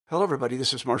Hello, everybody.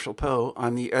 This is Marshall Poe.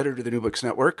 I'm the editor of the New Books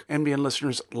Network. NBN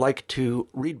listeners like to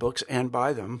read books and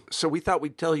buy them. So we thought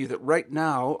we'd tell you that right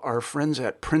now, our friends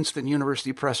at Princeton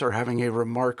University Press are having a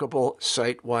remarkable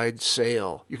site-wide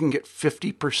sale. You can get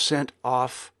 50%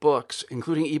 off books,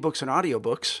 including ebooks and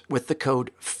audiobooks, with the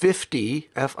code 50,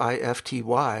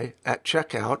 F-I-F-T-Y, at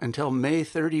checkout until May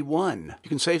 31. You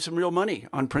can save some real money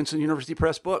on Princeton University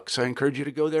Press books. I encourage you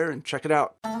to go there and check it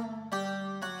out.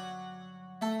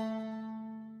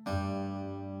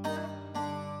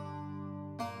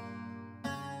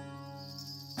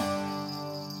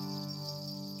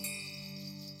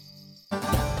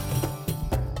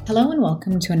 Hello and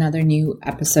welcome to another new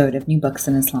episode of New Books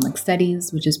in Islamic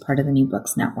Studies, which is part of the New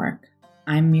Books Network.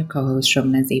 I'm your co-host,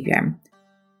 Shobna Xavier.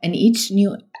 In each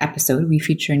new episode, we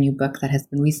feature a new book that has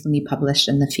been recently published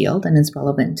in the field and is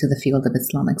relevant to the field of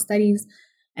Islamic studies,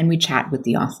 and we chat with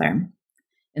the author.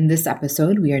 In this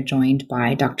episode, we are joined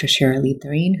by Dr. Shiralee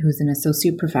Tareen, who's an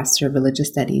associate professor of religious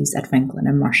studies at Franklin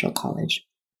and Marshall College.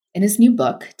 In his new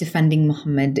book, Defending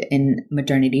Muhammad in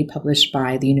Modernity, published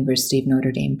by the University of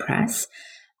Notre Dame Press,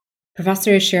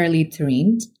 Professor Shiralee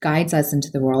Tareen guides us into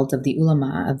the world of the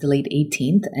ulama of the late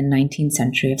 18th and 19th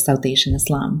century of South Asian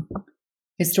Islam.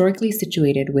 Historically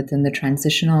situated within the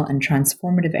transitional and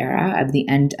transformative era of the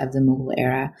end of the Mughal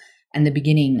era and the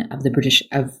beginning of the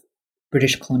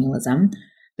British colonialism,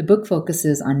 the book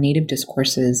focuses on native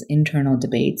discourses, internal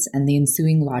debates, and the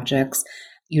ensuing logics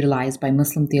utilized by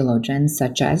Muslim theologians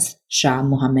such as Shah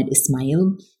Muhammad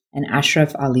Ismail and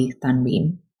Ashraf Ali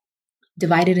Thanvi.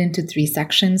 Divided into 3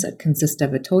 sections, it consists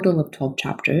of a total of 12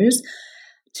 chapters.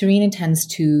 Tareen intends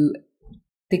to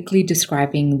thickly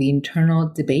describing the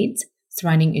internal debates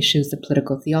surrounding issues of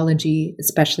political theology,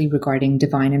 especially regarding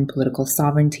divine and political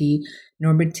sovereignty,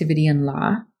 normativity and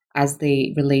law, as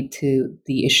they relate to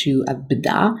the issue of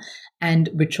bid'ah, and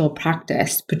ritual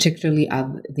practice, particularly of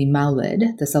the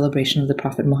Mawlid, the celebration of the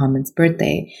Prophet Muhammad's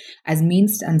birthday, as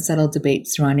means to unsettle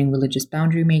debates surrounding religious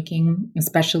boundary making,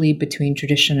 especially between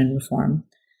tradition and reform.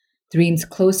 Tareen's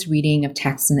close reading of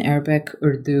texts in Arabic,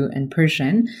 Urdu, and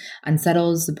Persian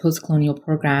unsettles the post-colonial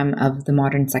program of the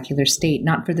modern secular state,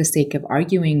 not for the sake of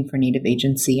arguing for native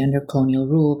agency under colonial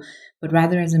rule, but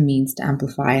rather as a means to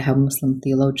amplify how Muslim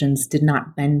theologians did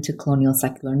not bend to colonial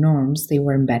secular norms they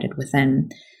were embedded within.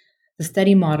 The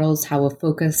study models how a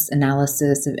focused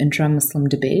analysis of intra-Muslim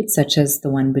debates, such as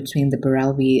the one between the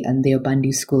Barelvi and the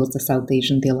Deobandi schools of South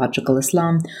Asian theological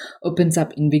Islam, opens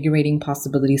up invigorating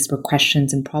possibilities for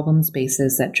questions and problem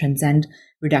spaces that transcend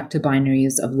reductive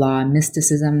binaries of law,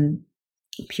 mysticism,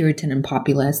 Puritan and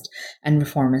populist, and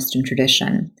reformist in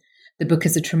tradition. The book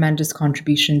is a tremendous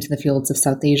contribution to the fields of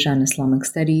South Asia and Islamic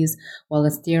studies, while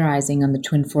its theorizing on the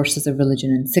twin forces of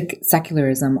religion and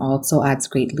secularism also adds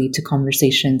greatly to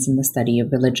conversations in the study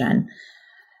of religion.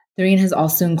 Tareen has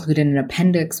also included an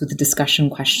appendix with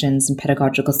discussion questions and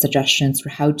pedagogical suggestions for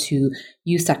how to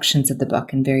use sections of the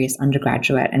book in various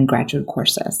undergraduate and graduate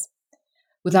courses.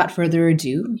 Without further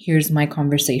ado, here's my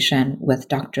conversation with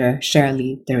Dr.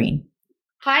 Shiralee Tareen.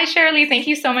 Hi, Shiralee. Thank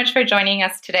you so much for joining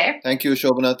us today. Thank you,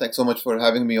 Shobana. Thanks so much for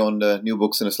having me on New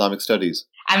Books in Islamic Studies.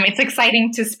 It's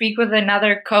exciting to speak with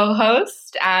another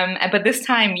co-host, but this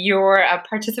time you're a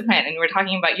participant, and we're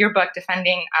talking about your book,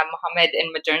 Defending Muhammad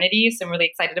in Modernity. So I'm really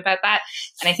excited about that.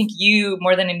 And I think you,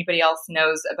 more than anybody else,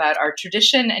 knows about our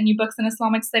tradition and New Books in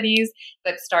Islamic Studies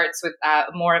that starts with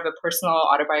more of a personal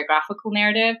autobiographical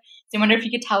narrative. So I wonder if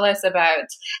you could tell us about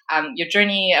your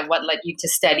journey of what led you to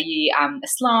study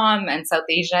Islam and South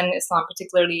Asian Islam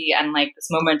particularly, and like this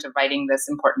moment of writing this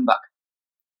important book.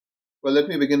 Well, let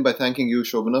me begin by thanking you,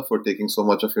 Shobana, for taking so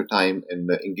much of your time in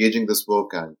engaging this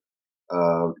book and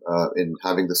in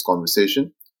having this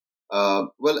conversation.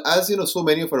 Well, as you know, so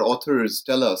many of our authors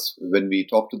tell us when we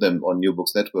talk to them on New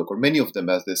Books Network, or many of them,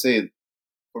 as they say,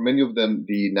 for many of them,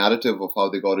 the narrative of how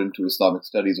they got into Islamic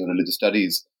studies or religious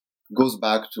studies goes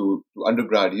back to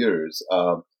undergrad years.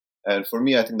 And for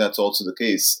me, I think that's also the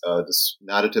case. This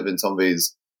narrative, in some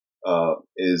ways,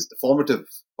 is the formative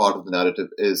part of the narrative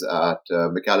is at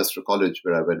Macalester College,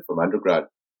 where I went from undergrad.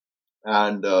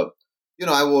 And,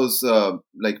 I was,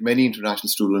 like many international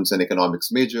students, an economics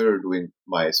major, doing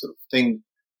my sort of thing.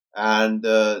 And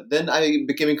then I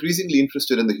became increasingly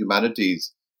interested in the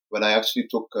humanities when I actually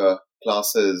took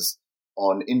classes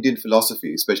on Indian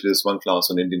philosophy, especially this one class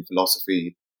on Indian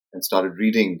philosophy, and started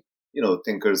reading,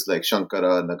 thinkers like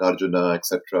Shankara, Nagarjuna,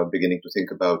 etc., beginning to think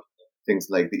about things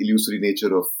like the illusory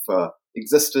nature of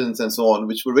existence and so on,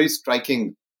 which were very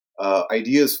striking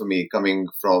ideas for me, coming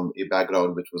from a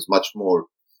background which was much more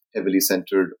heavily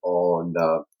centered on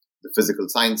the physical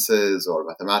sciences or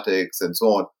mathematics and so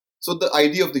on. So the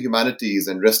idea of the humanities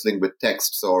and wrestling with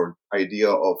texts, or idea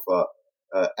of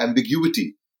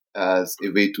ambiguity as a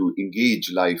way to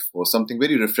engage life, was something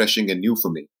very refreshing and new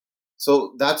for me.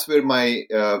 So that's where my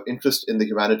interest in the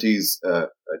humanities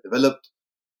developed.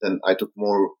 Then I took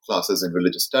more classes in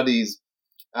religious studies.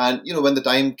 And, when the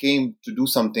time came to do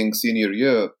something senior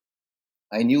year,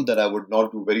 I knew that I would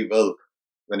not do very well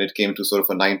when it came to sort of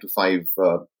a 9 to 5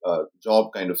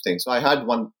 job kind of thing. So I had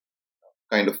one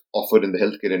kind of offer in the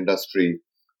healthcare industry,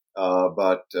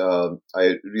 but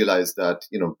I realized that,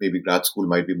 maybe grad school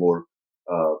might be more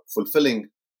fulfilling.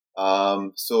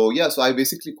 So I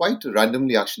basically quite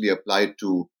randomly actually applied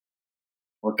to,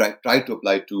 or tried to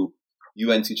apply to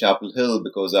UNC Chapel Hill,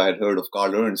 because I had heard of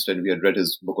Carl Ernst and we had read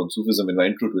his book on Sufism in my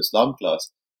Intro to Islam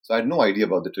class. So I had no idea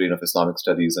about the terrain of Islamic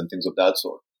studies and things of that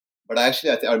sort. But I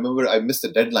remember I missed the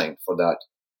deadline for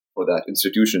that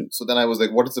institution. So then I was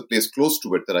like, what is the place close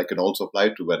to it that I can also apply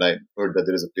to? And I heard that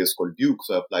there is a place called Duke.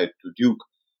 So I applied to Duke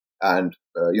and,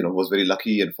 was very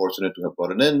lucky and fortunate to have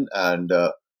gotten in, and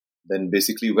then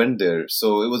basically went there.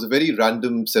 So it was a very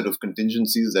random set of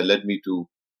contingencies that led me to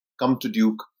come to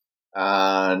Duke.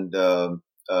 And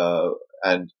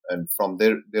from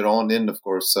there on in, of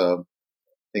course,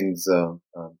 things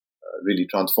really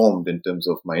transformed in terms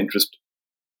of my interest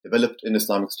developed in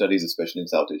Islamic studies, especially in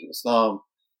South Asian Islam.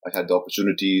 I had the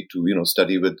opportunity to,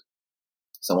 study with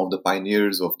some of the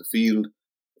pioneers of the field,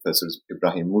 Professors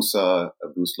Ibrahim Musa,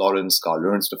 Bruce Lawrence, Carl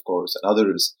Ernst, of course, and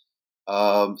others.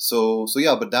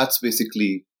 But that's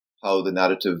basically how the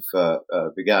narrative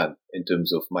began in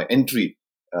terms of my entry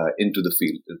into the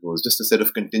field. It was just a set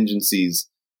of contingencies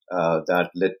that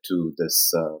led to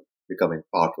this becoming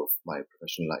part of my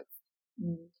professional life.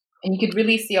 And you could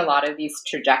really see a lot of these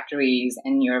trajectories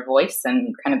in your voice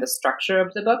and kind of the structure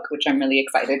of the book, which I'm really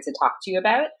excited to talk to you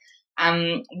about.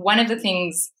 One of the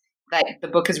things that the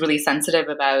book is really sensitive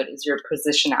about is your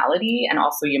positionality and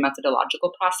also your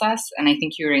methodological process. And I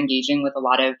think you're engaging with a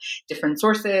lot of different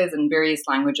sources and various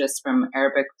languages, from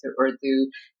Arabic to Urdu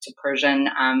to Persian.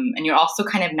 And you're also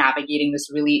kind of navigating this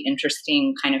really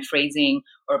interesting kind of phrasing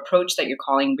or approach that you're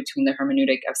calling between the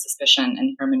hermeneutic of suspicion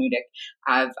and hermeneutic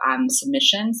of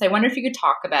submission. So I wonder if you could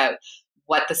talk about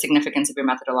what the significance of your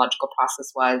methodological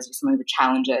process was, or some of the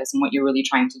challenges, and what you're really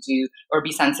trying to do or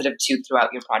be sensitive to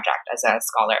throughout your project as a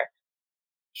scholar.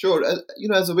 Sure.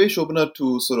 As a way, Shobana,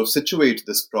 to sort of situate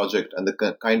this project and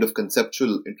the kind of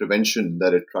conceptual intervention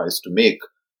that it tries to make,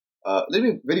 let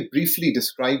me very briefly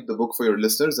describe the book for your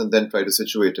listeners and then try to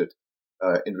situate it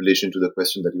in relation to the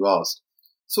question that you asked.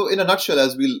 So in a nutshell,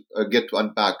 as we'll get to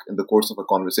unpack in the course of a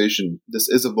conversation, this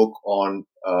is a book on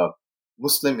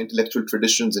Muslim intellectual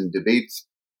traditions and debates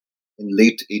in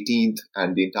late 18th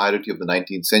and the entirety of the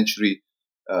 19th century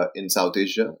in South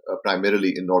Asia,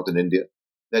 primarily in northern India,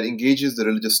 that engages the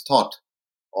religious thought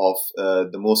of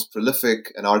the most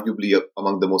prolific and arguably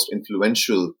among the most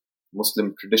influential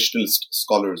Muslim traditionalist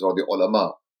scholars, or the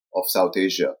ulama of South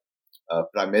Asia.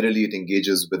 Primarily, it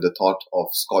engages with the thought of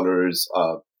scholars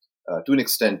to an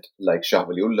extent like Shah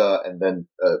Waliullah, and then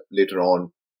later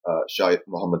on Shah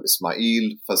Muhammad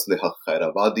Ismail, Fazl Haq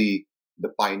Khairabadi,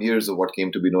 the pioneers of what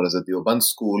came to be known as the Deoband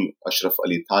school, Ashraf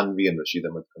Ali Thanvi and Rashid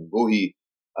Ahmad Gangohi,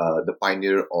 the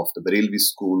pioneer of the Barelvi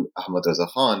school, Ahmad Raza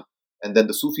Khan, and then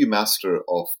the Sufi master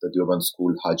of the Deoband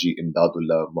school, Haji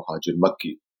Imdadullah Muhajir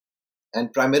Makki.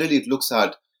 And primarily it looks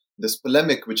at this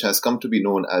polemic which has come to be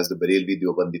known as the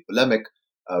Barelvi-Deobandi polemic,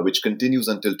 which continues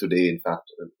until today. In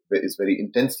fact, is very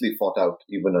intensely fought out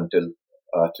even until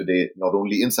today, not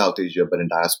only in South Asia, but in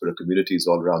diaspora communities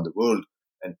all around the world,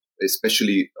 and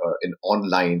especially in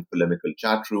online polemical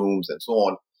chat rooms and so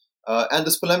on. And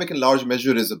this polemic in large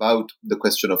measure is about the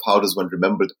question of how does one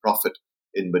remember the Prophet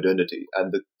in modernity.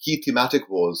 And the key thematic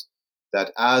was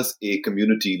that as a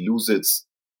community loses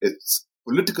its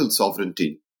political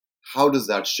sovereignty, how does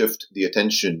that shift the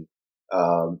attention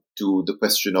to the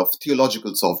question of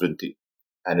theological sovereignty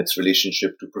and its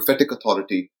relationship to prophetic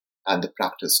authority and the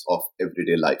practice of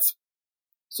everyday life?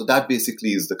 So that basically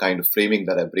is the kind of framing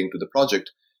that I bring to the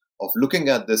project, of looking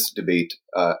at this debate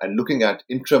and looking at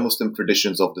intra-Muslim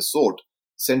traditions of the sort,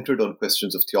 centered on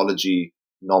questions of theology,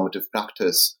 normative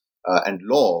practice, and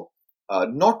law,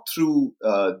 not through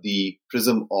the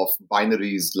prism of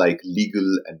binaries like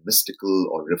legal and mystical,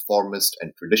 or reformist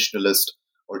and traditionalist,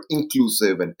 or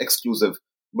inclusive and exclusive,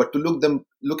 but to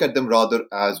look at them rather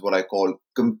as what I call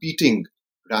competing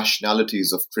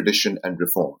rationalities of tradition and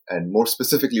reform, and more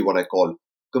specifically what I call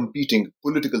competing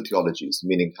political theologies,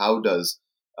 meaning how does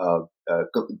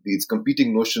these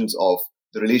competing notions of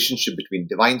the relationship between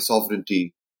divine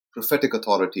sovereignty, prophetic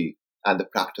authority, and the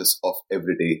practice of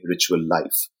everyday ritual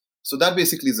life. So that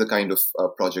basically is the kind of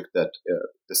project that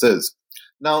this is.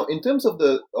 Now, in terms of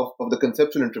the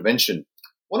conceptual intervention,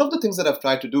 one of the things that I've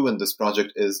tried to do in this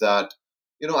project is that,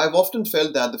 I've often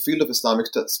felt that the field of Islamic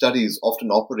studies often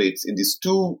operates in these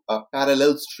two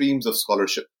parallel streams of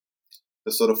scholarship.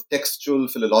 The sort of textual,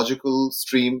 philological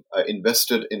stream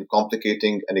invested in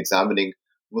complicating and examining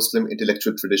Muslim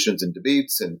intellectual traditions and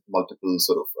debates in multiple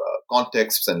sort of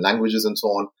contexts and languages and so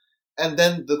on. And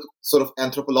then the sort of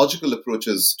anthropological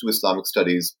approaches to Islamic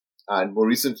studies, and more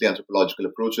recently anthropological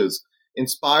approaches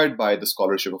inspired by the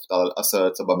scholarship of Talal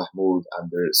Asad, Sabah Mahmood,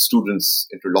 and their students,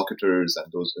 interlocutors, and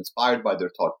those inspired by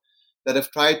their thought, that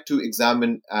have tried to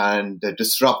examine and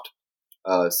disrupt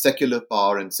secular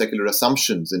power and secular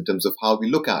assumptions in terms of how we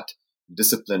look at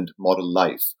disciplined moral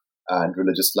life and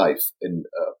religious life in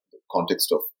the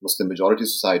context of Muslim majority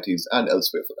societies and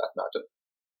elsewhere for that matter.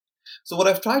 So what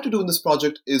I've tried to do in this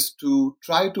project is to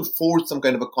try to forge some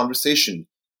kind of a conversation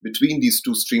between these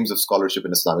two streams of scholarship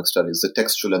in Islamic studies, the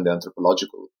textual and the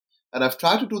anthropological. And I've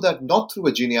tried to do that not through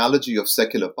a genealogy of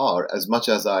secular power as much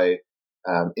as I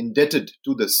am indebted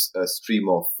to this stream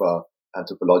of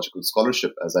anthropological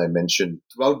scholarship, as I mentioned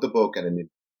throughout the book and in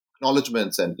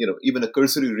acknowledgements, and even a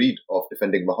cursory read of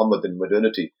Defending Muhammad in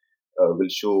Modernity will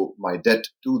show my debt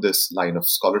to this line of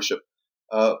scholarship.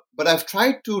 But I've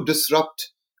tried to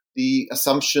disrupt the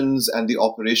assumptions and the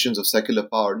operations of secular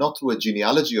power not through a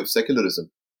genealogy of secularism,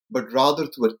 but rather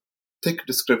through a thick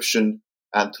description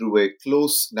and through a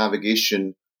close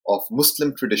navigation of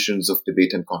Muslim traditions of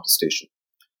debate and contestation.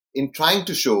 In trying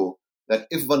to show that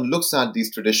if one looks at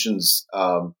these traditions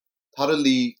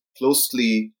thoroughly,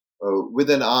 closely, with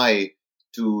an eye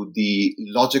to the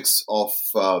logics of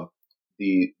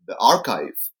the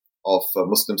archive of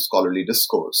Muslim scholarly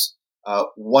discourse,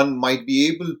 one might be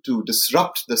able to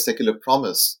disrupt the secular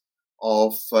promise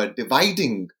of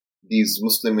dividing these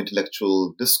Muslim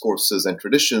intellectual discourses and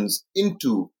traditions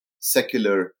into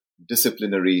secular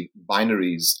disciplinary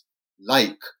binaries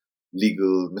like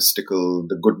legal, mystical,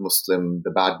 the good Muslim,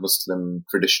 the bad Muslim,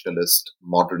 traditionalist,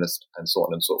 modernist, and so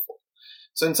on and so forth.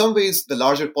 So in some ways, the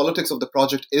larger politics of the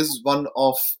project is one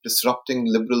of disrupting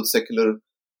liberal secular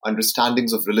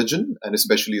understandings of religion and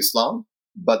especially Islam,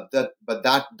 but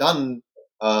that done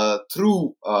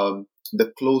through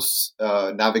the close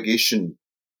navigation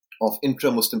of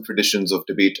intra-Muslim traditions of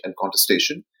debate and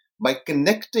contestation, by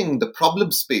connecting the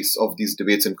problem space of these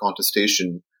debates and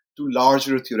contestation to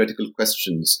larger theoretical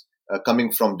questions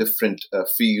coming from different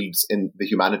fields in the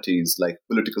humanities like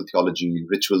political theology,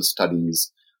 ritual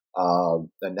studies,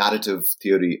 narrative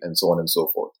theory, and so on and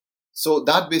so forth. So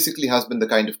that basically has been the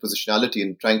kind of positionality.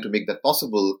 In trying to make that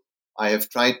possible, I have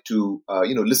tried to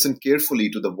listen carefully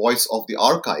to the voice of the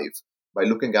archive by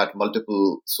looking at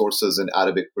multiple sources in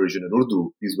Arabic, Persian, and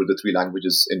Urdu. These were the three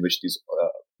languages in which these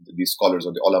scholars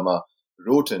or the ulama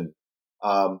wrote in.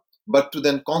 But to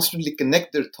then constantly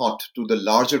connect their thought to the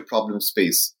larger problem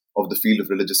space of the field of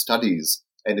religious studies,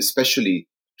 and especially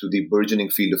to the burgeoning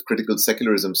field of critical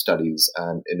secularism studies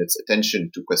and in its attention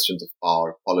to questions of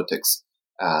power, politics,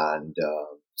 and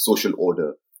social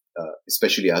order,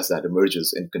 especially as that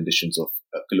emerges in conditions of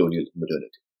colonial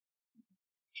modernity.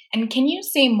 And can you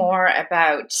say more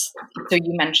about, so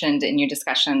you mentioned in your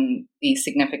discussion the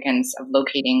significance of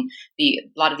locating a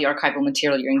lot of the archival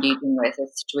material you're engaging with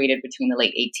is situated between the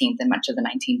late 18th and much of the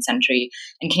 19th century.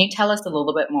 And can you tell us a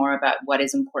little bit more about what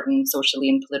is important socially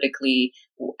and politically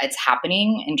it's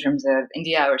happening in terms of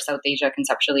India or South Asia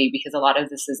conceptually, because a lot of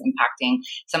this is impacting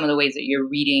some of the ways that you're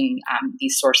reading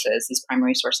these sources, these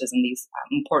primary sources, and these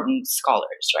important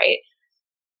scholars, right?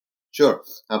 Sure,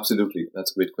 absolutely.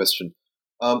 That's a great question.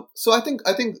 So I think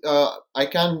I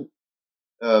can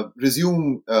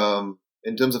resume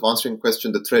in terms of answering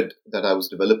question the thread that I was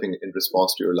developing in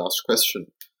response to your last question,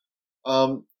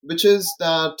 which is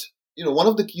that one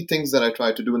of the key things that I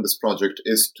try to do in this project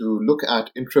is to look at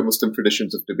intra-Muslim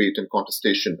traditions of debate and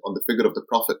contestation on the figure of the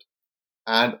Prophet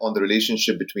and on the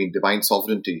relationship between divine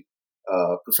sovereignty,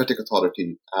 prophetic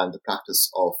authority, and the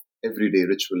practice of everyday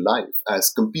ritual life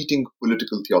as competing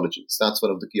political theologies. That's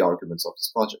one of the key arguments of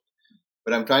this project.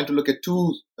 But I'm trying to look at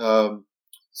two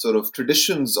sort of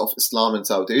traditions of Islam in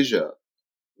South Asia,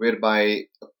 whereby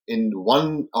in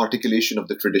one articulation of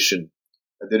the tradition,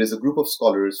 there is a group of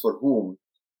scholars for whom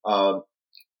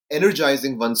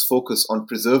energizing one's focus on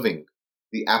preserving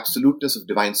the absoluteness of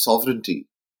divine sovereignty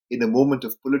in a moment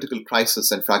of political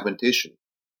crisis and fragmentation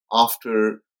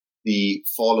after the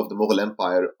fall of the Mughal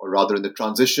Empire, or rather in the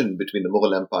transition between the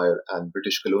Mughal Empire and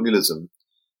British colonialism,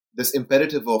 this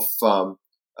imperative of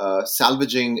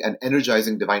salvaging and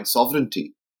energizing divine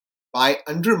sovereignty by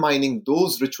undermining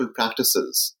those ritual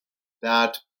practices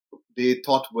that they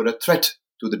thought were a threat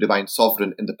to the divine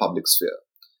sovereign in the public sphere,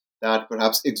 that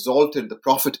perhaps exalted the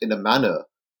prophet in a manner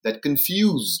that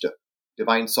confused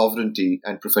divine sovereignty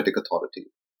and prophetic authority.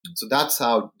 So that's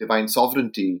how divine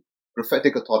sovereignty,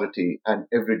 prophetic authority, and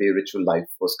everyday ritual life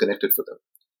was connected for them.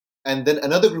 And then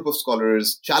another group of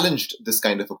scholars challenged this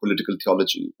kind of a political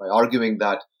theology by arguing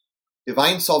that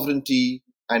divine sovereignty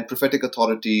and prophetic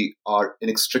authority are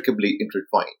inextricably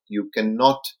intertwined. You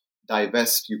cannot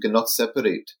divest, you cannot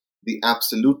separate the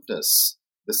absoluteness,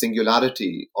 the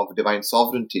singularity of divine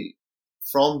sovereignty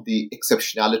from the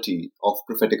exceptionality of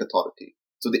prophetic authority.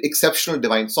 So the exceptional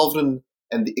divine sovereign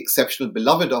and the exceptional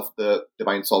beloved of the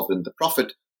divine sovereign, the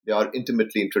prophet, they are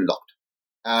intimately interlocked.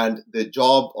 And the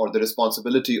job or the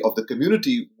responsibility of the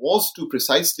community was to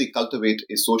precisely cultivate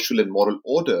a social and moral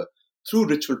order through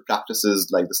ritual practices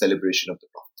like the celebration of the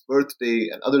prophet's birthday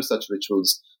and other such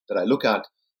rituals that I look at,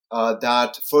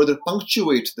 that further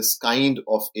punctuate this kind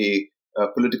of a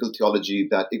political theology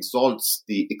that exalts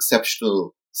the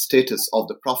exceptional status of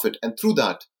the prophet and through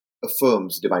that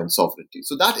affirms divine sovereignty.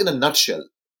 So that in a nutshell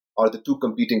are the two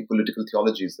competing political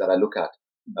theologies that I look at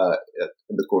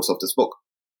in the course of this book.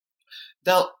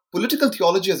 Now, political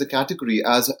theology as a category,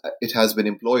 as it has been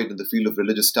employed in the field of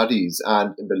religious studies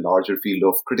and in the larger field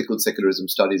of critical secularism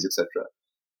studies, etc.,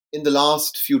 in the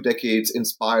last few decades,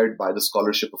 inspired by the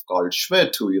scholarship of Carl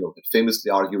Schmitt, who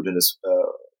famously argued in his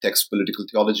text Political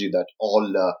Theology that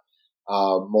all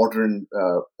modern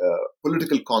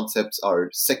political concepts are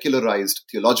secularized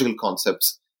theological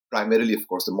concepts, primarily, of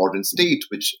course, the modern state,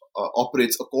 which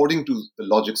operates according to the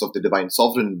logics of the divine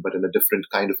sovereign, but in a different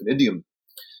kind of an idiom.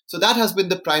 So that has been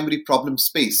the primary problem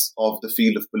space of the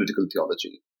field of political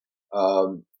theology,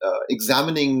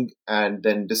 examining and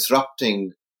then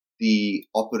disrupting the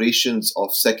operations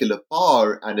of secular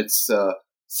power and its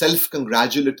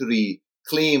self-congratulatory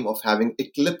claim of having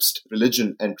eclipsed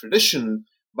religion and tradition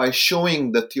by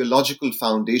showing the theological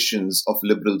foundations of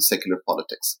liberal secular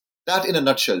politics. That, in a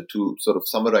nutshell, to sort of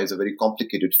summarize a very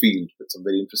complicated field with some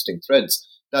very interesting threads,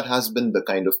 that has been the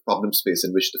kind of problem space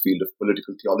in which the field of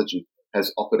political theology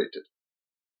has operated.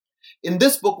 In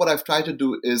this book, what I've tried to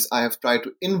do is I have tried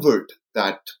to invert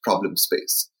that problem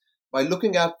space by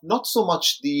looking at not so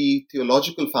much the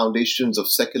theological foundations of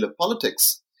secular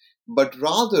politics, but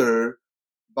rather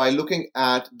by looking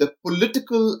at the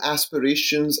political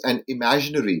aspirations and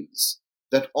imaginaries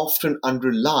that often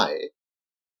underlie,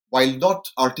 while not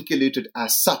articulated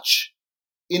as such,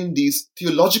 in these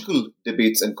theological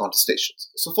debates and contestations.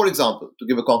 So, for example, to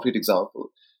give a concrete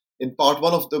example, in part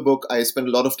one of the book, I spend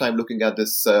a lot of time looking at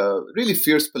this really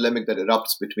fierce polemic that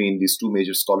erupts between these two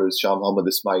major scholars, Shah Muhammad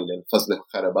Ismail and Fazl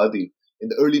Khairabadi, in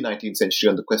the early 19th century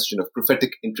on the question of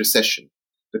prophetic intercession,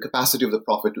 the capacity of the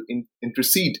prophet to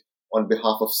intercede on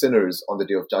behalf of sinners on the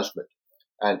Day of Judgment.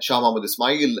 And Shah Muhammad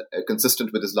Ismail,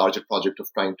 consistent with his larger project of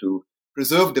trying to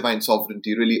preserve divine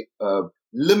sovereignty, really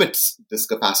limits this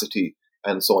capacity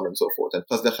and so on and so forth. And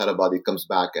Fazl Khairabadi comes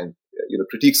back and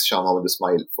critiques Shah Muhammad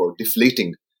Ismail for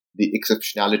deflating the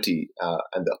exceptionality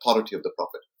and the authority of the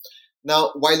prophet.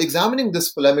 Now, while examining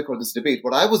this polemic or this debate,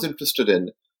 what I was interested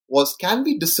in was, can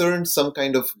we discern some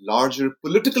kind of larger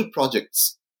political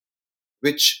projects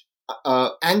which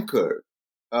anchor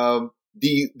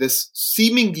this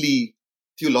seemingly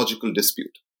theological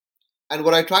dispute? And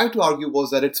what I tried to argue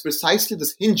was that it's precisely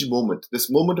this hinge moment, this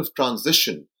moment of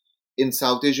transition in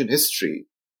South Asian history,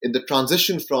 in the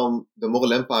transition from the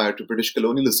Mughal Empire to British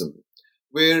colonialism,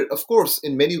 where, of course,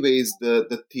 in many ways,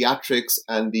 the theatrics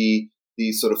and the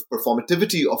sort of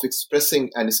performativity of expressing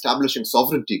and establishing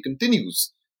sovereignty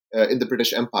continues in the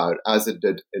British Empire as it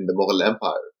did in the Mughal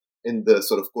Empire, in the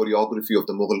sort of choreography of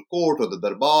the Mughal court or the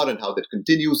Darbar and how that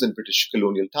continues in British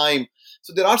colonial time.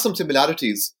 So there are some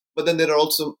similarities, but then there are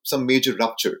also some major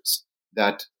ruptures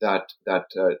that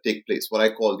take place, what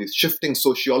I call these shifting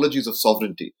sociologies of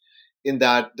sovereignty, in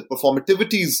that the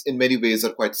performativities in many ways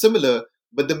are quite similar,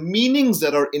 but the meanings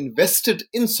that are invested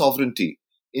in sovereignty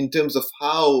in terms of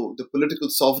how the political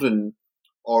sovereign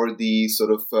or the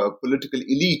sort of political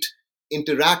elite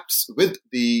interacts with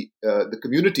the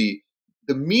community,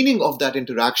 the meaning of that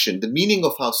interaction, the meaning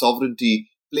of how sovereignty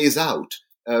plays out,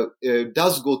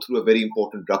 does go through a very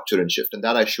important rupture and shift. And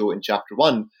that I show in chapter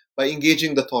 1 by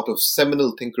engaging the thought of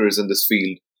seminal thinkers in this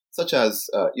field, such as,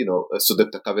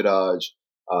 Sudipta Kaviraj,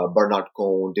 Bernard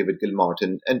Cohn, David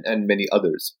Gilmartin, and many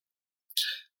others.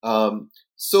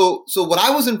 So what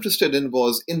I was interested in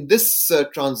was, in this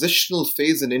transitional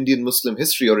phase in Indian Muslim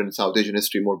history or in South Asian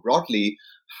history more broadly,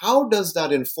 how does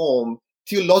that inform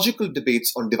theological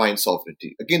debates on divine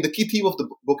sovereignty? Again, the key theme of the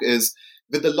book is,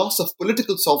 with the loss of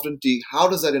political sovereignty, how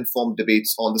does that inform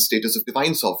debates on the status of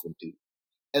divine sovereignty?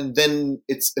 and then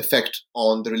its effect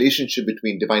on the relationship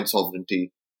between divine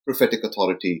sovereignty, prophetic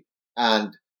authority,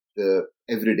 and the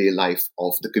everyday life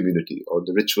of the community or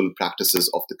the ritual practices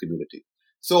of the community.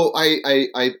 So I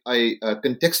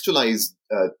contextualize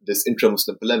this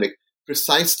intra-Muslim polemic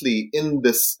precisely in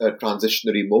this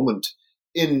transitionary moment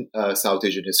in South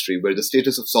Asian history, where the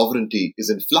status of sovereignty is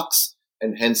in flux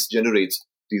and hence generates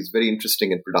these very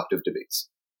interesting and productive debates.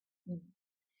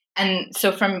 And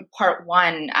so from part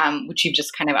one, which you've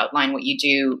just kind of outlined what you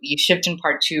do, you shift in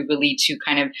part two really to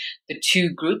kind of the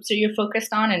two groups that you're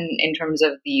focused on in terms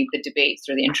of the debates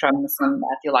or the intra-Muslim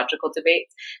theological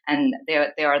debates. And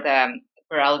they are the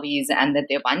Barelvis and the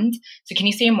Deoband. So can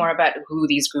you say more about who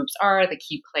these groups are, the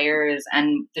key players,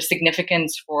 and the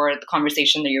significance for the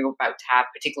conversation that you're about to have,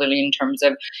 particularly in terms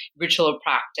of ritual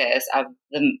practice of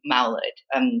the Mawlid,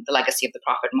 the legacy of the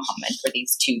Prophet Muhammad for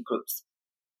these two groups?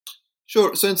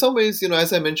 Sure. So in some ways,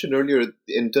 as I mentioned earlier,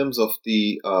 in terms of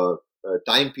the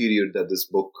time period that this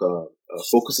book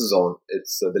focuses on,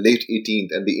 it's the late 18th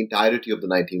and the entirety of the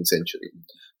 19th century.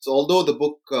 So although the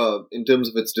book, in terms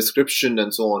of its description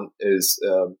and so on, is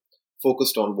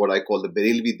focused on what I call the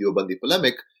Barelvi-Deobandi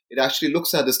polemic, it actually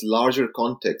looks at this larger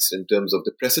context in terms of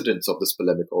the precedents of this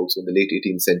polemic also in the late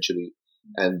 18th century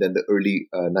and then the early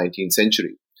 19th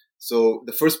century. So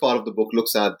the first part of the book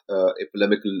looks at a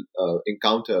polemical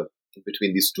encounter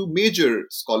between these two major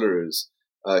scholars,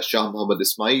 Shah Muhammad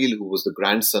Ismail, who was the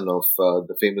grandson of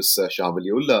the famous Shah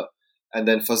Waliullah, and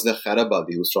then Fazl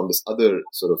Khairabadi, who's from this other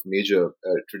sort of major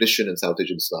tradition in South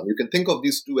Asian Islam. You can think of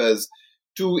these two as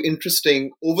two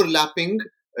interesting, overlapping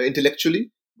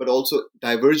intellectually, but also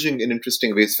diverging in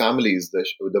interesting ways families, the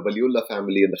Waliullah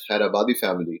family and the Khairabadi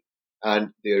family, and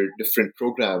their different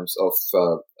programs of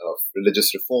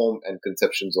religious reform and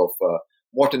conceptions of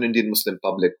what an Indian Muslim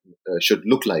public should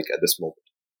look like at this moment.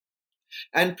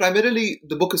 And primarily,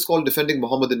 the book is called Defending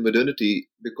Muhammad in Modernity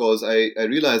because I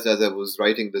realized as I was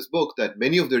writing this book that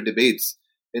many of their debates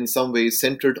in some ways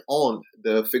centered on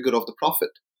the figure of the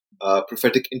Prophet,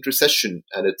 prophetic intercession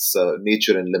and its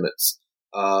nature and limits,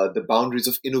 the boundaries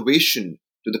of innovation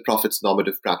to the Prophet's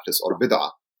normative practice or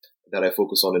bid'ah that I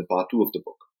focus on in part 2 of the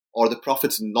book, or the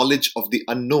Prophet's knowledge of the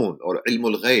unknown or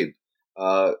ilmul ghaib.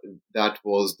 That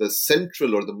was the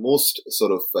central or the most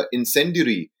sort of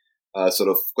incendiary sort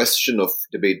of question of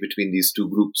debate between these two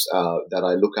groups that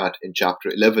I look at in chapter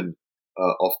 11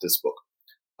 of this book.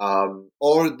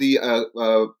 Or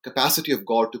the capacity of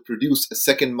God to produce a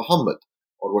second Muhammad,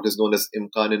 or what is known as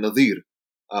Imkan-e-Nadhir,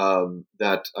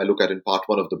 that I look at in part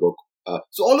 1 of the book.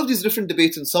 So all of these different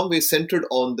debates in some ways centered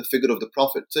on the figure of the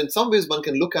Prophet. So in some ways one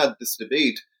can look at this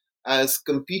debate as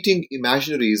competing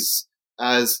imaginaries,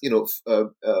 as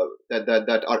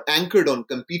that are anchored on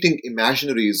competing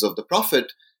imaginaries of the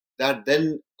Prophet that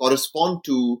then correspond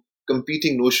to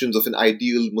competing notions of an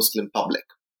ideal Muslim public.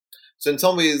 So in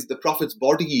some ways, the Prophet's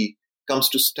body comes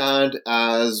to stand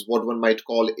as what one might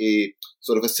call a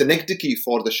sort of a synecdoche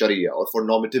for the Sharia or for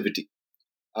normativity.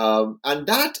 And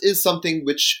that is something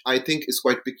which I think is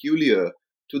quite peculiar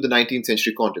to the 19th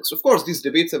century context. Of course, these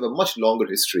debates have a much longer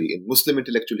history in Muslim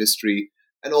intellectual history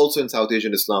and also in South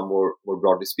Asian Islam more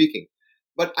broadly speaking.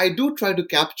 But I do try to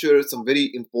capture some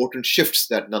very important shifts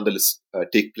that nonetheless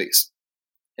take place.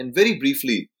 And very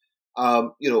briefly,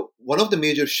 one of the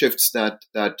major shifts that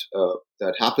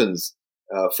happens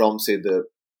from, say, the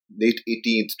late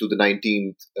 18th to the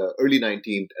 19th, early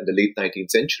 19th and the late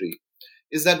 19th century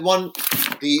is that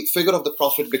the figure of the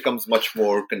Prophet becomes much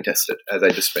more contested, as I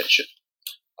just mentioned.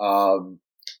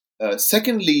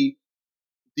 Secondly,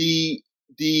 the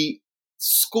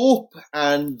scope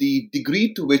and the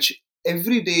degree to which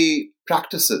everyday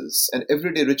practices and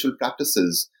everyday ritual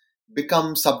practices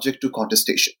become subject to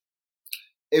contestation.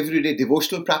 Everyday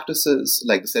devotional practices,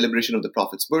 like the celebration of the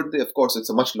Prophet's birthday, of course,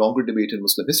 it's a much longer debate in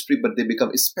Muslim history, but they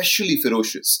become especially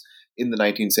ferocious in the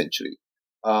 19th century.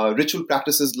 Ritual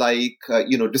practices like,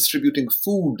 distributing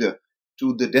food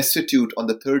to the destitute on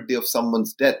the third day of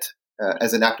someone's death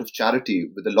as an act of charity,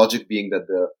 with the logic being that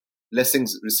the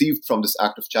blessings received from this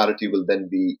act of charity will then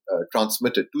be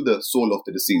transmitted to the soul of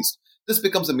the deceased. This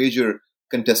becomes a major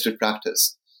contested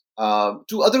practice.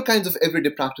 To other kinds of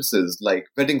everyday practices like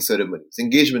wedding ceremonies,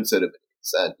 engagement ceremonies,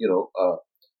 and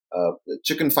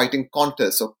chicken fighting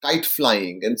contests or kite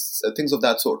flying and things of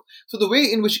that sort. So the way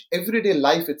in which everyday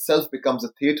life itself becomes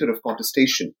a theater of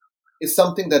contestation is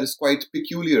something that is quite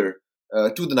peculiar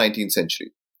to the 19th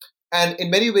century. And in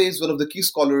many ways, one of the key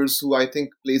scholars who I think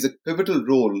plays a pivotal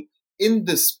role in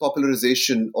this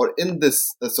popularization or in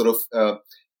this sort of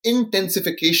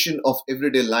intensification of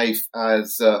everyday life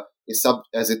as a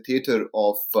theater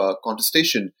of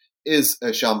contestation is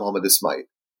Shah Muhammad Ismail.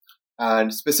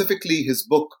 and specifically his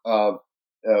book,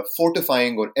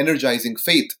 Fortifying or Energizing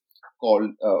Faith, called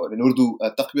in Urdu,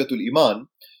 Taqwiyatul Iman,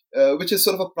 which is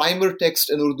sort of a primer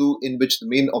text in Urdu in which the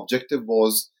main objective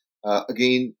was,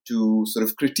 again, to sort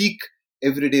of critique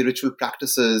everyday ritual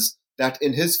practices that,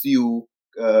 in his view,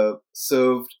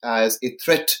 served as a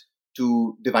threat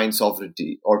to divine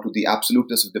sovereignty or to the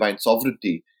absoluteness of divine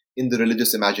sovereignty in the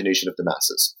religious imagination of the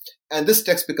masses. And this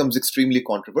text becomes extremely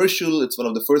controversial. It's one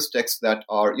of the first texts that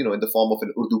are, in the form of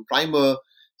an Urdu primer.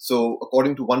 So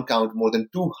according to one count, more than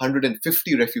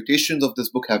 250 refutations of this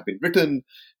book have been written.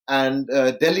 And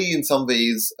Delhi, in some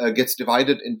ways, gets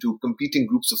divided into competing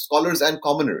groups of scholars and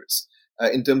commoners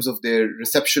in terms of their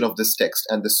reception of this text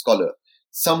and this scholar.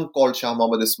 Some call Shah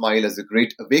Muhammad Ismail as a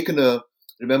great awakener.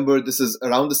 Remember, this is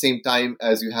around the same time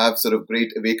as you have sort of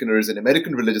great awakeners in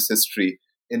American religious history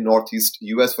in Northeast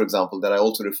US, for example, that I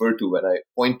also refer to when I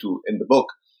point to in the book.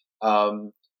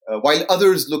 While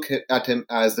others look at him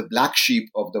as the black sheep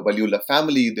of the Waliullah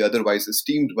family, the otherwise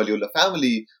esteemed Waliullah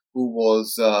family, who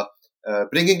was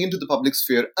bringing into the public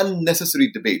sphere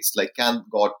unnecessary debates like, can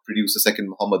God produce a second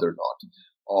Muhammad or not?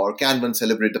 Or can one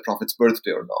celebrate the Prophet's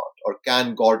birthday or not? Or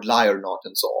can God lie or not?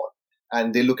 And so on.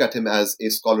 And they look at him as a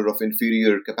scholar of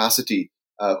inferior capacity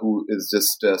who is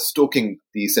just stoking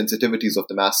the sensitivities of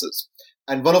the masses.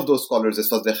 And one of those scholars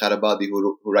is Fazl Khairabadi,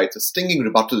 who writes a stinging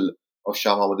rebuttal of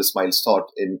Shah Muhammad Ismail's thought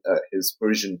in his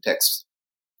Persian texts.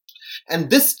 And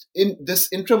this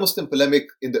intra-Muslim polemic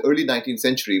in the early 19th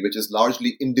century, which is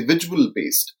largely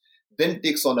individual-based, then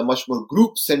takes on a much more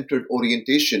group-centered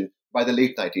orientation by the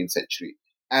late 19th century.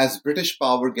 As British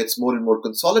power gets more and more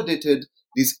consolidated,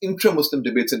 these intra-Muslim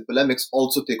debates and polemics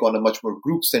also take on a much more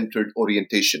group-centered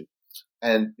orientation.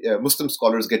 And Muslim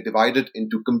scholars get divided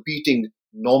into competing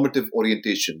normative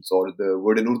orientations, or the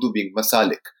word in Urdu being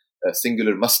masalik,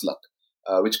 singular maslak,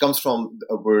 which comes from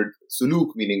a word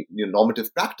suluk, meaning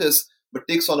normative practice, but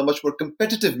takes on a much more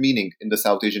competitive meaning in the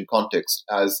South Asian context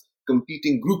as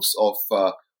competing groups of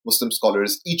Muslim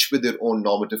scholars, each with their own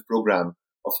normative program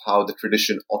of how the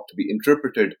tradition ought to be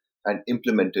interpreted and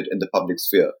implemented in the public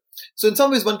sphere. So in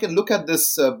some ways, one can look at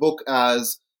this book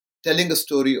as telling a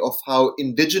story of how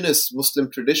indigenous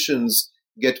Muslim traditions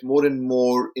get more and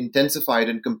more intensified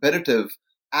and competitive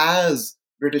as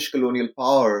British colonial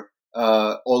power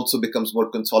also becomes more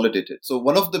consolidated. So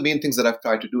one of the main things that I've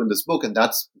tried to do in this book, and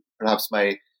that's perhaps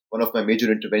one of my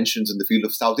major interventions in the field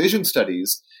of South Asian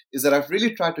studies, is that I've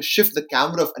really tried to shift the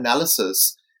camera of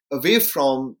analysis away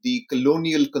from the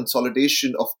colonial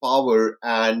consolidation of power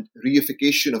and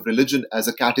reification of religion as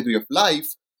a category of life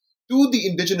to the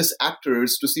indigenous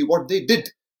actors to see what they did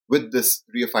with this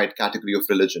reified category of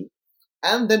religion.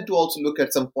 And then to also look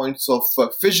at some points of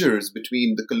fissures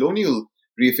between the colonial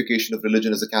reification of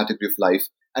religion as a category of life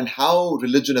and how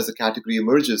religion as a category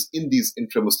emerges in these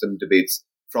intra-Muslim debates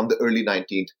from the early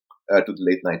 19th to the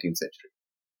late 19th century.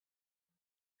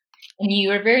 And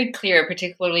you are very clear,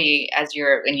 particularly as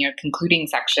you're in your concluding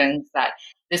sections, that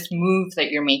this move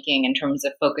that you're making in terms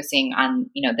of focusing on,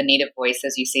 the native voice,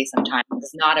 as you say sometimes,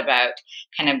 is not about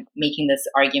kind of making this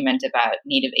argument about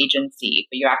native agency,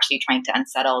 but you're actually trying to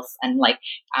unsettle and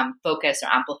focus or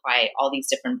amplify all these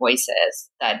different voices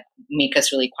that make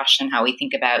us really question how we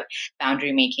think about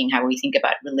boundary making, how we think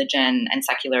about religion and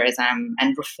secularism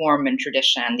and reform and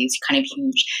tradition, these kind of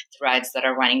huge threads that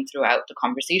are running throughout the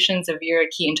conversations of your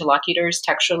key interlocutors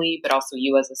textually, but also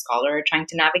you as a scholar are trying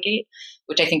to navigate,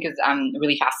 which I think is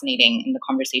really fascinating in the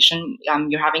conversation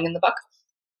you're having in the book.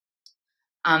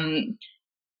 I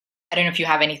don't know if you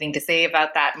have anything to say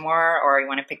about that more, or you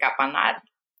want to pick up on that.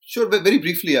 Sure, but very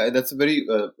briefly, that's a very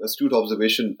astute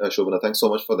observation, Shobhana. Thanks so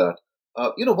much for that.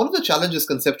 One of the challenges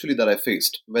conceptually that I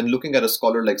faced when looking at a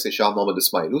scholar like, say, Shah Muhammad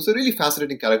Ismail, who's a really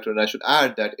fascinating character, and I should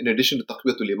add that in addition to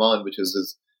Taqwiyatul Iman, which is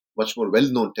this much more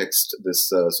well-known text, this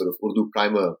sort of Urdu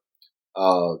primer,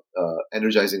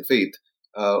 Energizing Faith,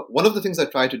 one of the things I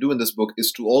try to do in this book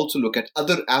is to also look at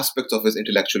other aspects of his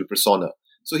intellectual persona.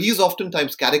 So he is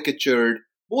oftentimes caricatured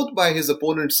both by his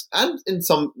opponents and in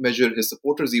some measure his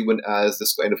supporters even as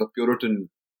this kind of a Puritan,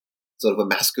 sort of a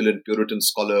masculine Puritan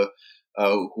scholar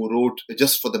who wrote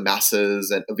just for the masses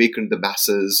and awakened the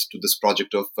masses to this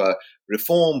project of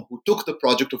reform, who took the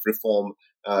project of reform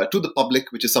to the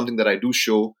public, which is something that I do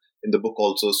show in the book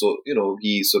also. So,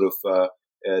 he sort of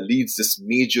leads this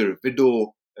major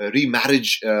widow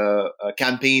remarriage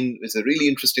campaign. It's a really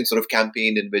interesting sort of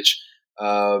campaign in which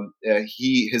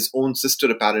his own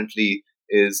sister apparently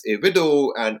is a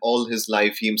widow, and all his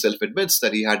life he himself admits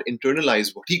that he had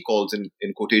internalized what he calls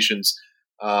in quotations,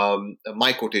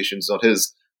 my quotations, not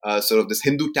his, sort of this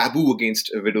Hindu taboo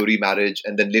against widow remarriage.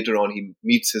 And then later on he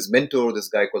meets his mentor, this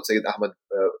guy called Sayyid Ahmad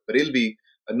Barelvi,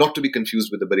 not to be confused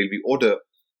with the Barelvi order,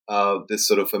 this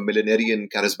sort of a millenarian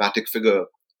charismatic figure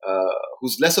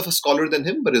who's less of a scholar than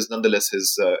him, but is nonetheless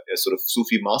his sort of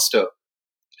Sufi master.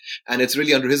 And it's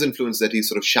really under his influence that he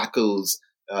sort of shackles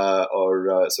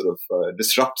or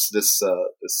disrupts this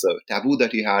taboo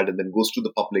that he had, and then goes to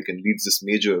the public and leads this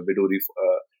major widow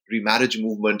remarriage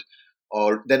movement.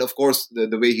 Or then, of course,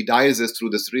 the way he dies is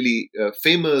through this really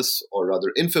famous, or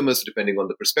rather infamous, depending on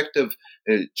the perspective,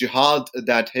 jihad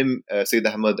that him, Sayyid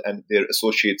Ahmad, and their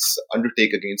associates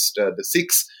undertake against the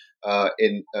Sikhs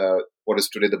in what is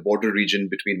today the border region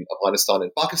between Afghanistan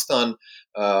and Pakistan,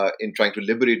 in trying to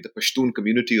liberate the Pashtun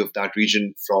community of that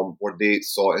region from what they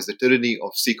saw as the tyranny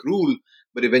of Sikh rule.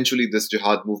 But eventually this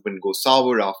jihad movement goes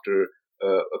sour after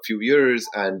a few years,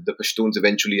 and the Pashtuns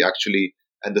eventually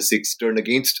and the Sikhs turn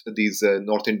against these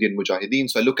North Indian mujahideen.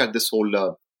 So I look at this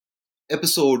whole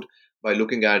episode by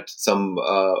looking at some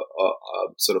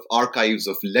sort of archives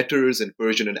of letters in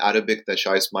Persian and Arabic that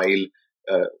Shah Ismail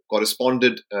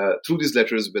corresponded through these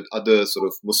letters with other sort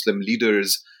of Muslim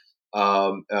leaders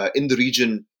in the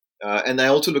region. And I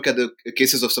also look at the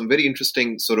cases of some very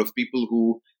interesting sort of people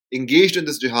who engaged in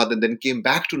this jihad and then came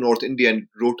back to North India and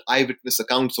wrote eyewitness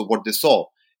accounts of what they saw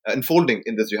unfolding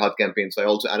in this jihad campaign. So I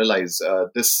also analyze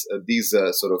these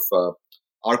sort of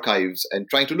archives and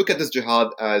trying to look at this jihad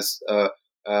as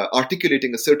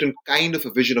articulating a certain kind of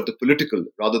a vision of the political,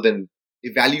 rather than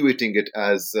evaluating it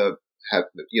as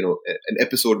an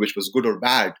episode which was good or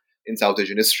bad in South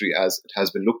Asian history, as it has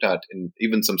been looked at in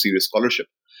even some serious scholarship.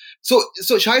 So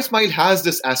Shah Ismail has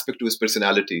this aspect to his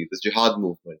personality, this jihad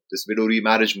movement, this widow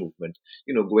remarriage movement,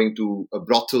 going to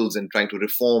brothels and trying to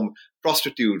reform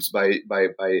prostitutes by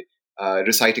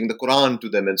reciting the Quran to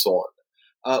them and so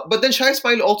on. But then Shah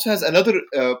Ismail also has another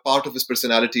part of his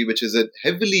personality, which is a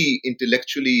heavily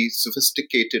intellectually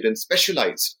sophisticated and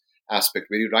specialized aspect,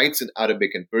 where he writes in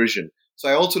Arabic and Persian. So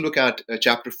I also look at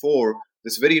chapter 4,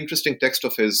 this very interesting text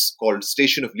of his called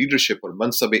Station of Leadership, or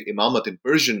Mansab-e-Imamat in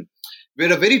Persian,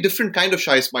 where a very different kind of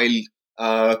Shah Ismail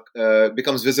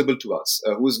becomes visible to us,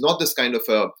 who is not this kind of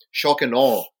a shock and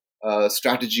awe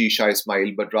strategy Shah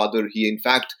Ismail, but rather he in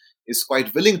fact is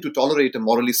quite willing to tolerate a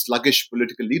morally sluggish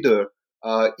political leader,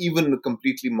 even a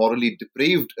completely morally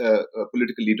depraved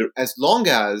political leader, as long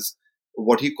as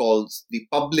what he calls the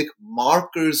public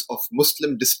markers of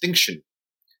Muslim distinction,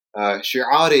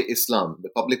 Shi'ar-e-Islam, the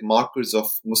public markers of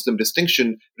Muslim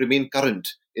distinction, remain current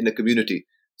in the community.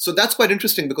 So that's quite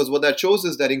interesting, because what that shows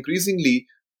is that increasingly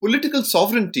political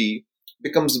sovereignty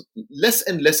becomes less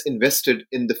and less invested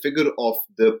in the figure of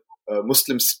the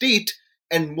Muslim state,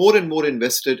 and more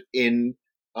invested in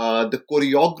the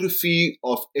choreography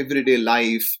of everyday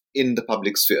life in the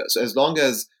public sphere. So as long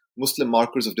as Muslim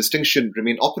markers of distinction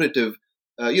remain operative,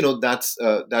 that's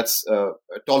a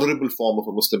tolerable form of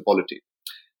a Muslim polity.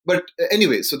 But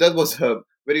anyway, so that was a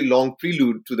very long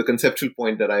prelude to the conceptual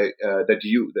point that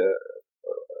you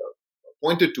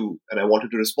pointed to, and I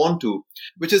wanted to respond to,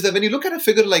 which is that when you look at a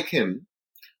figure like him,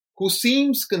 who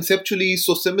seems conceptually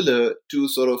so similar to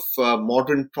sort of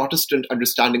modern Protestant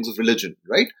understandings of religion,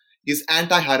 right? He's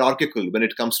anti-hierarchical when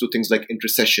it comes to things like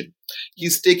intercession.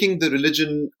 He's taking the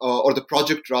religion, or the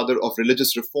project rather, of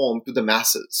religious reform to the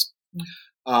masses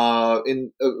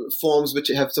in forms which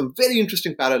have some very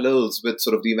interesting parallels with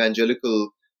sort of the evangelical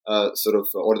or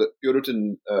the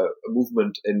Puritan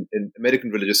movement in American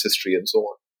religious history and so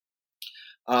on.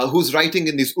 Who's writing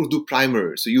in these Urdu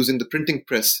primers, so using the printing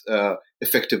press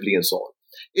effectively and so on.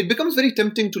 It becomes very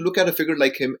tempting to look at a figure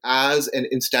like him as an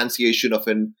instantiation of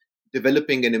an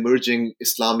developing and emerging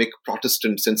Islamic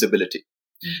Protestant sensibility.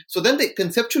 So then the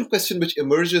conceptual question which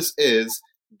emerges is,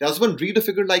 does one read a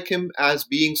figure like him as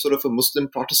being sort of a Muslim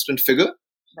Protestant figure?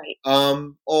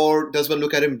 Right. Or does one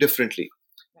look at him differently?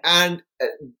 Right. And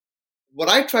what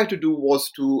I tried to do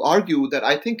was to argue that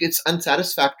I think it's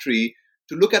unsatisfactory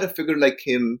to look at a figure like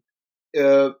him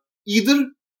either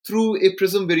through a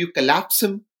prism where you collapse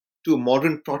him to a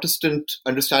modern Protestant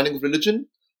understanding of religion,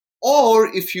 or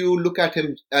if you look at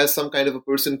him as some kind of a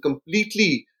person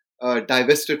completely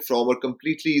divested from or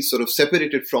completely sort of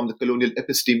separated from the colonial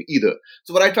episteme either.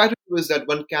 So what I try to do is that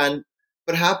one can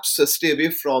perhaps stay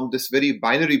away from this very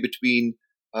binary between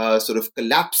sort of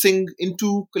collapsing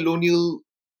into colonial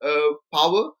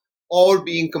power or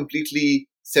being completely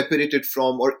separated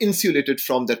from or insulated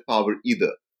from that power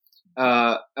either.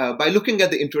 By looking at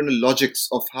the internal logics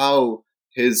of how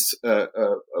his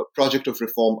project of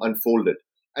reform unfolded.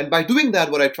 And by doing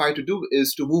that, what I try to do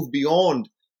is to move beyond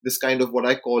this kind of what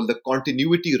I call the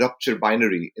continuity rupture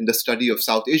binary in the study of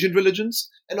South Asian religions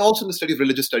and also in the study of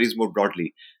religious studies more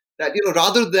broadly. That,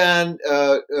 rather than,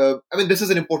 this is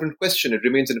an important question. It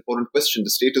remains an important question, the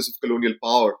status of colonial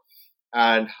power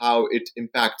and how it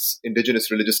impacts indigenous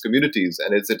religious communities.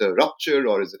 And is it a rupture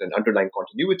or is it an underlying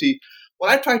continuity? What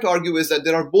I try to argue is that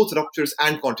there are both ruptures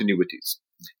and continuities.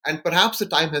 And perhaps the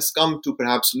time has come to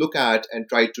perhaps look at and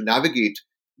try to navigate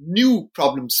new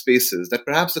problem spaces, that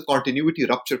perhaps the continuity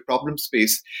rupture problem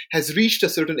space has reached a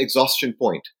certain exhaustion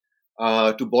point.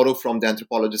 To borrow from the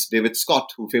anthropologist David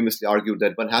Scott, who famously argued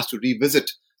that one has to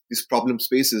revisit these problem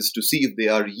spaces to see if they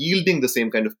are yielding the same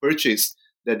kind of purchase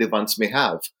that they once may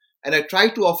have. And I try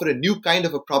to offer a new kind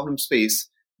of a problem space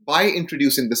by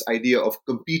introducing this idea of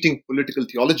competing political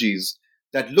theologies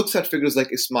that looks at figures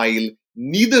like Ismail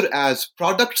neither as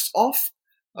products of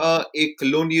a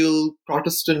colonial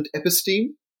Protestant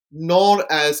episteme, nor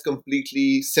as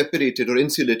completely separated or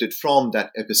insulated from that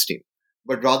episteme,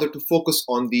 but rather to focus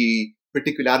on the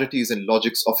particularities and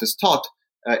logics of his thought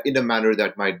in a manner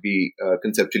that might be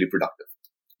conceptually productive.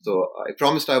 So I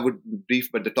promised I would be brief,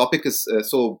 but the topic is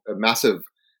so massive,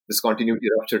 this continuity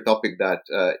rupture topic, that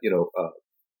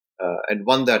and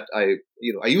one that I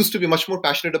used to be much more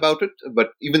passionate about it,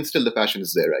 but even still the passion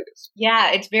is there, I guess.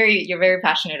 Yeah, you're very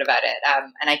passionate about it.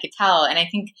 And I could tell. And I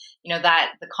think,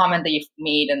 that the comment that you've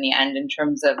made in the end in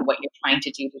terms of what you're trying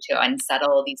to do to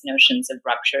unsettle these notions of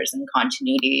ruptures and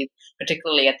continuity,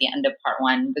 particularly at the end of part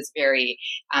one, was very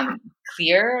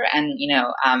clear. And,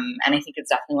 and I think it's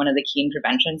definitely one of the key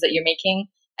interventions that you're making.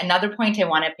 Another point I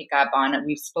want to pick up on,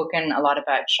 we've spoken a lot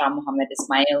about Shah Muhammad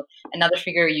Ismail. Another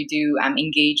figure you do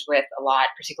engage with a lot,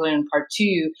 particularly in part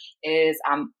two, is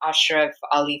Ashraf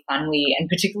Ali Thanvi, and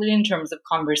particularly in terms of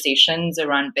conversations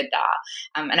around bid'ah.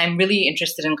 And I'm really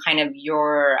interested in kind of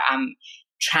your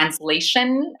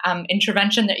translation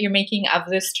intervention that you're making of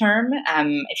this term.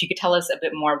 If you could tell us a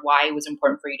bit more why it was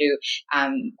important for you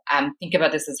to think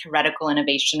about this as heretical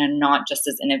innovation and not just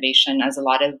as innovation, as a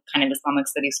lot of kind of Islamic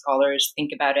studies scholars think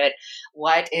about it.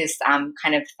 What is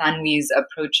kind of Thanvi's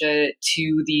approach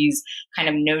to these kind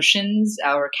of notions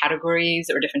or categories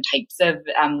or different types of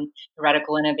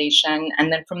heretical innovation?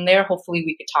 And then from there, hopefully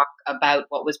we could talk about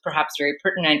what was perhaps very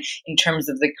pertinent in terms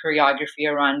of the choreography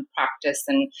around practice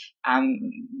and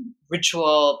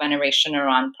ritual veneration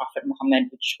around Prophet Muhammad,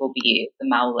 which will be the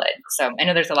Mawlid. So I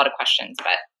know there's a lot of questions,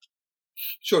 but...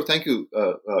 Sure, thank you,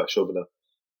 Shobana.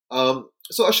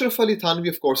 So Ashraf Ali Thanvi,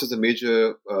 of course, is a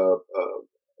major,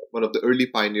 one of the early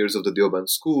pioneers of the Deoband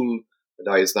school,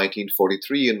 died in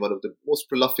 1943, and one of the most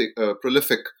prolific,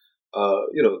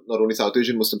 not only South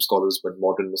Asian Muslim scholars, but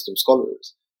modern Muslim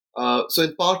scholars. So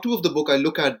in part two of the book, I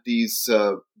look at these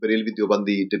Barelvi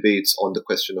Deobandi debates on the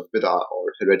question of bid'ah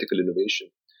or heretical innovation.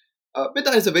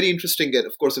 Bid'ah is a very interesting and,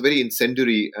 of course, a very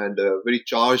incendiary and a very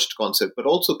charged concept, but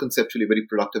also conceptually very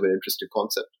productive and interesting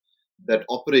concept that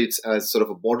operates as sort of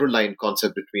a borderline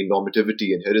concept between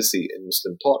normativity and heresy in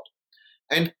Muslim thought.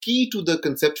 And key to the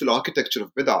conceptual architecture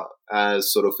of bid'ah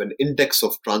as sort of an index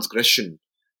of transgression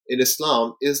in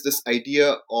Islam is this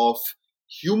idea of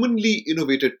humanly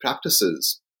innovated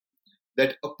practices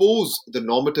that oppose the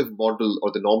normative model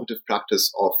or the normative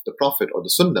practice of the Prophet or the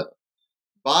Sunnah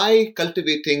by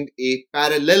cultivating a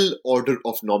parallel order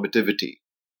of normativity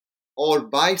or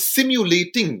by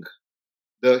simulating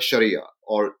the Sharia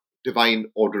or divine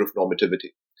order of normativity.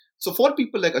 So for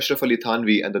people like Ashraf Ali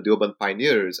Thanvi and the Deoband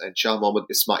pioneers and Shah Muhammad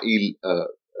Ismail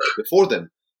before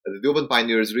them, the Deoband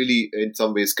pioneers really in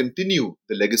some ways continue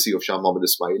the legacy of Shah Muhammad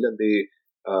Ismail, and they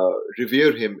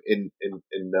revere him in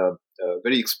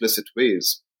very explicit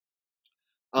ways.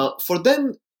 For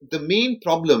them, the main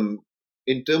problem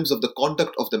in terms of the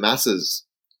conduct of the masses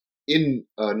in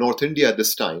North India at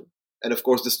this time, and of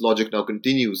course this logic now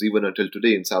continues even until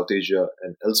today in South Asia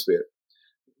and elsewhere,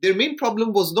 their main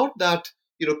problem was not that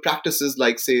practices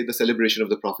like, say, the celebration of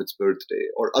the Prophet's birthday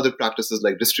or other practices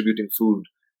like distributing food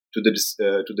to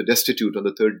the destitute on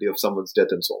the third day of someone's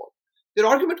death and so on. Their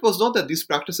argument was not that these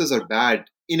practices are bad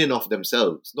in and of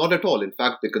themselves. Not at all. In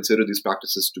fact, they consider these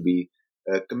practices to be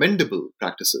commendable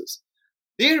practices.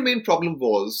 Their main problem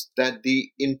was that the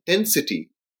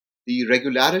intensity, the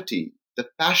regularity, the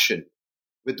passion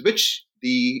with which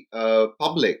the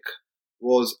public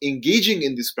was engaging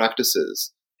in these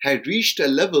practices had reached a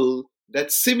level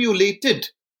that simulated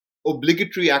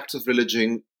obligatory acts of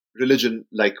religion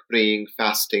like praying,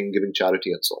 fasting, giving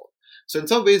charity, and so on. So in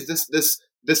some ways,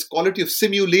 this quality of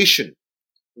simulation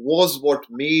was what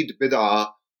made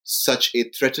bid'ah such a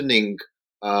threatening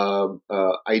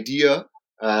idea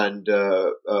and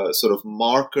sort of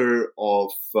marker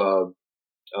of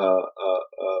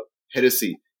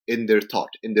heresy in their thought,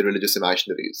 in their religious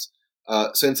imaginaries.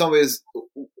 So in some ways,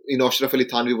 Ashraf Ali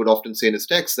Thanvi would often say in his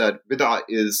text that bid'ah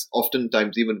is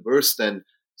oftentimes even worse than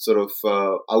sort of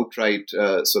outright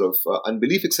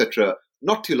unbelief, etc.,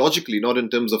 not theologically, not in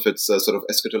terms of its sort of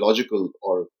eschatological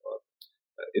or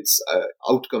its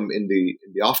outcome in the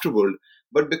afterworld,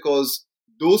 but because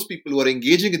those people who are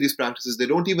engaging in these practices, they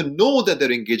don't even know that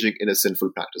they're engaging in a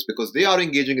sinful practice, because they are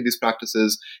engaging in these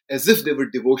practices as if they were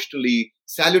devotionally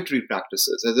salutary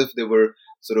practices, as if they were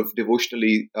sort of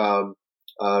devotionally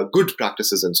good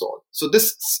practices and so on. So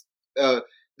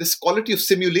this quality of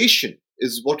simulation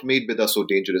is what made Bidah so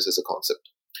dangerous as a concept.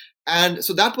 And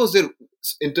so that was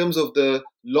in terms of the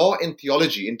law and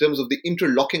theology, in terms of the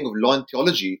interlocking of law and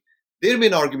theology, their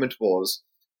main argument was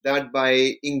that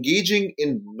by engaging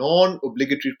in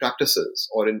non-obligatory practices,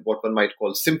 or in what one might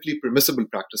call simply permissible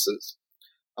practices,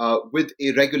 with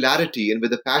a regularity and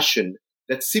with a passion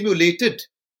that simulated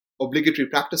obligatory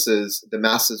practices, the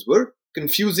masses were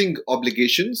confusing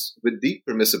obligations with the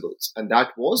permissibles. And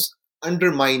that was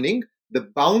undermining the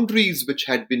boundaries which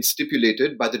had been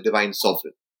stipulated by the divine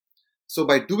sovereign. So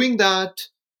by doing that,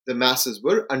 the masses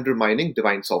were undermining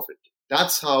divine sovereignty.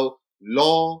 That's how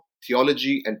law,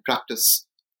 theology, and practice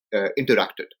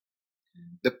interacted.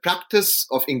 The practice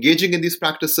of engaging in these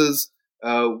practices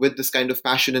with this kind of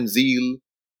passion and zeal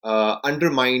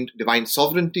undermined divine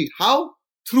sovereignty. How?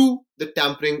 Through the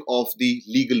tampering of the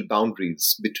legal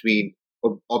boundaries between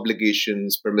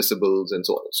obligations, permissibles, and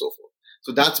so on and so forth.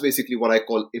 So that's basically what I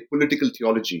call a political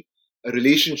theology, a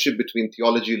relationship between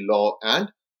theology, law,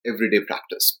 and everyday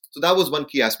practice. So that was one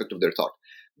key aspect of their thought.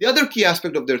 The other key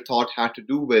aspect of their thought had to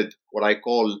do with what I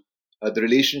call the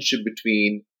relationship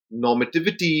between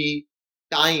normativity,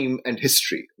 time, and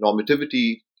history.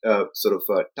 Normativity,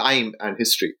 time and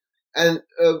history. And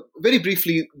very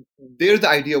briefly, there the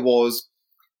idea was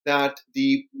that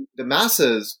the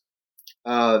masses,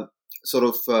 the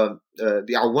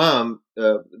awam,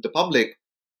 the public,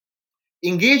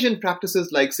 engage in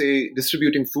practices like, say,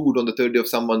 distributing food on the third day of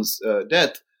someone's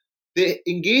death. They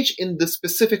engage in the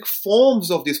specific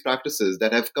forms of these practices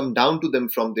that have come down to them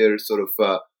from their sort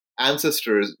of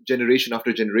ancestors, generation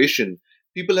after generation.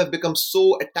 People have become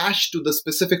so attached to the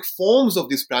specific forms of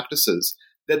these practices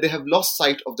that they have lost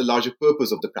sight of the larger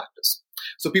purpose of the practice.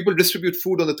 So people distribute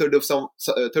food on the third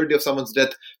day of someone's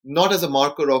death, not as a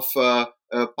marker of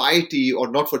piety or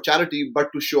not for charity, but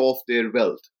to show off their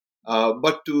wealth,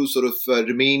 but to sort of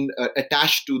remain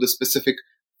attached to the specific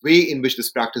way in which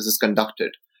this practice is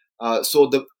conducted. So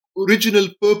the original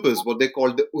purpose, what they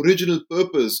call the original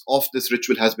purpose of this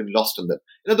ritual, has been lost on them.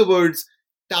 In other words,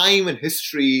 time and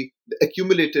history, the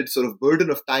accumulated sort of burden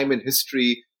of time and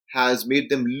history has made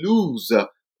them lose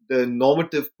the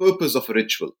normative purpose of a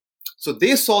ritual. So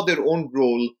they saw their own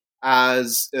role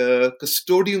as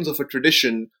custodians of a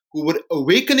tradition who were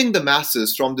awakening the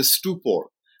masses from this stupor,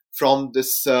 from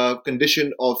this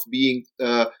condition of being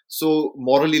so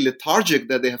morally lethargic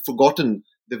that they have forgotten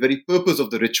the very purpose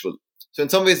of the ritual. So in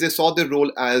some ways, they saw their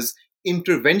role as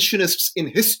interventionists in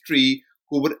history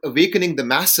who were awakening the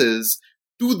masses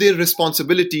to their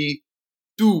responsibility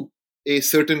to a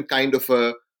certain kind of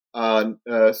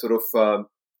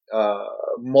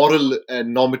moral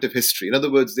and normative history. In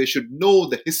other words, they should know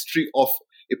the history of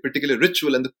a particular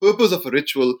ritual and the purpose of a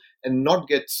ritual and not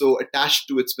get so attached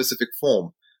to its specific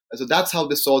form. And so that's how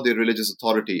they saw their religious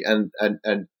authority and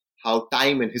how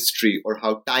time and history, or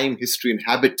how time, history, and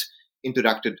habit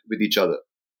interacted with each other.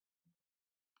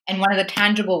 And one of the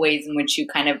tangible ways in which you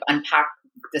kind of unpack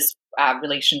this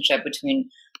relationship between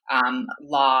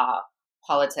law,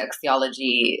 politics,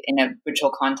 theology in a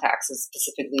ritual context is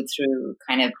specifically through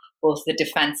kind of both the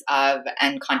defense of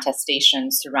and contestation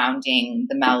surrounding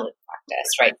the Mawlid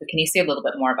practice, right? So can you say a little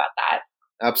bit more about that?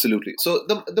 Absolutely. So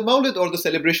the Mawlid, or the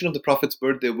celebration of the Prophet's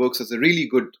birthday, works as a really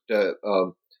good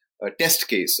test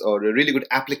case, or a really good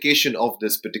application of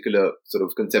this particular sort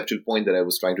of conceptual point that I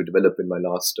was trying to develop in my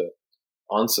last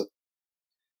answer.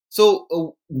 So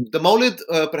the Mawlid,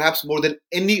 perhaps more than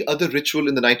any other ritual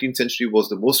in the 19th century, was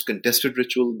the most contested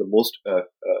ritual, the most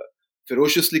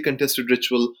ferociously contested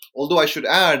ritual. Although I should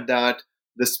add that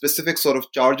the specific sort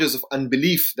of charges of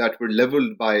unbelief that were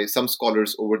leveled by some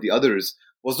scholars over the others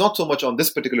was not so much on this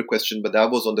particular question, but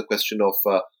that was on the question of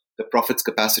the Prophet's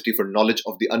capacity for knowledge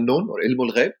of the unknown, or ilm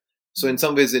al-ghaib. So in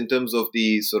some ways, in terms of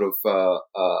the sort of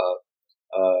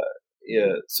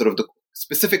the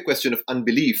specific question of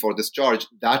unbelief or this charge,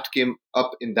 that came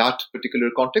up in that particular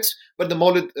context. But the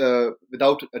Mawlid,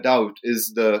 without a doubt,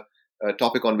 is the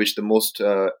topic on which the most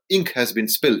ink has been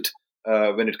spilt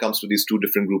when it comes to these two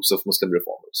different groups of Muslim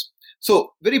reformers.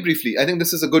 So very briefly, I think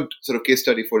this is a good sort of case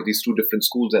study for these two different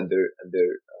schools and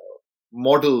their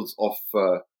models of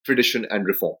tradition and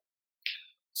reform.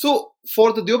 So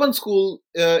for the Deoband school,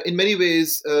 in many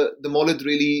ways, the Mawlid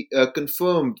really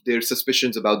confirmed their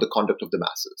suspicions about the conduct of the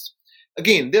masses.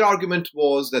 Again, their argument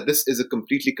was that this is a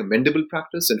completely commendable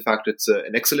practice. In fact, it's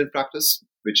an excellent practice,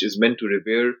 which is meant to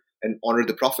revere and honor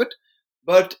the Prophet.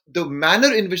 But the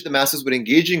manner in which the masses were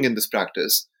engaging in this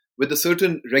practice with a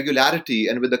certain regularity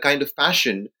and with a kind of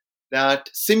passion that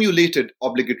simulated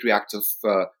obligatory acts of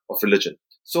religion.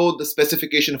 So the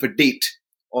specification of a date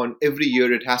on every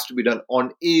year, it has to be done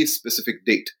on a specific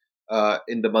date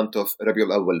in the month of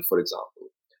Rabiul Awwal, for example.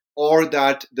 Or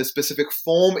that the specific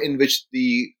form in which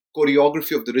the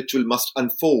choreography of the ritual must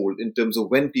unfold in terms of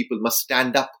when people must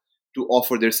stand up to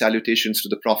offer their salutations to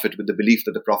the Prophet with the belief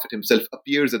that the Prophet himself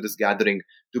appears at this gathering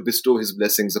to bestow his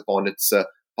blessings upon its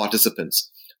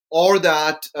participants. Or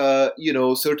that,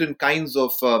 certain kinds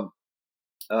of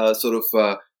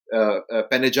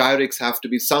panegyrics have to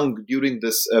be sung during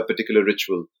this particular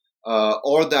ritual.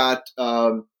 Or that,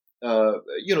 the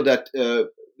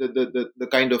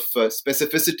kind of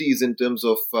specificities in terms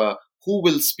of who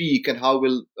will speak and how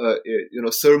will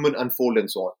sermon unfold and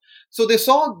so on. So they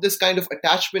saw this kind of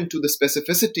attachment to the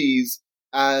specificities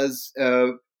as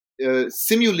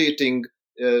simulating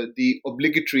the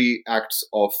obligatory acts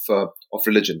of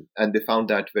religion, and they found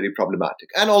that very problematic.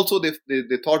 And also they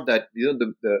thought that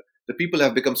the people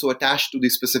have become so attached to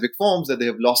these specific forms that they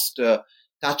have lost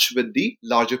touch with the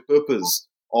larger purpose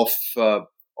of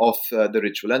the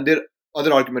ritual. And their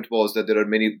other argument was that there are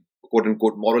many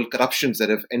quote-unquote moral corruptions that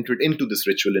have entered into this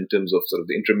ritual in terms of sort of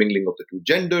the intermingling of the two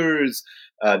genders,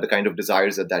 the kind of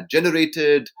desires that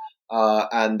generated,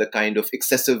 and the kind of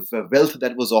excessive wealth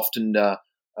that was often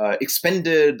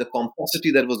expended, the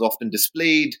pomposity that was often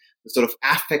displayed, the sort of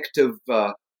affective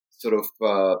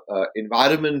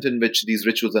environment in which these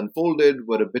rituals unfolded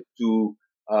were a bit too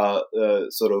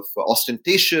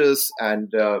ostentatious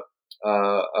and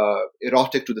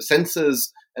erotic to the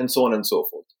senses, and so on and so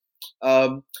forth.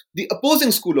 The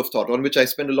opposing school of thought, on which I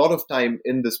spend a lot of time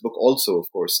in this book also, of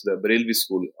course, the Barelvi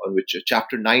school, on which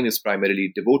chapter 9 is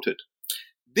primarily devoted,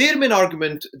 their main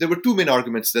argument, there were two main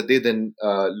arguments that they then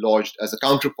lodged as a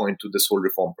counterpoint to this whole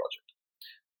reform project.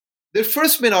 Their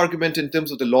first main argument in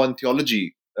terms of the law and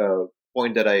theology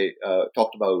point that I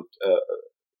talked about a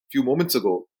few moments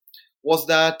ago was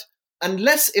that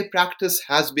unless a practice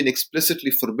has been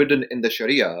explicitly forbidden in the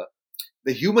Sharia,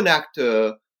 the human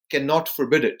actor cannot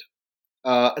forbid it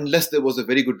unless there was a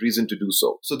very good reason to do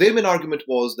so. So their main argument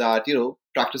was that,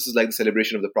 practices like the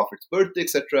celebration of the Prophet's birthday,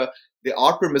 etc., they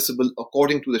are permissible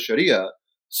according to the Sharia.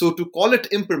 So to call it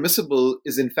impermissible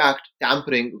is in fact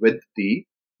tampering with the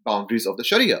boundaries of the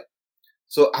Sharia.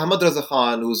 So Ahmad Raza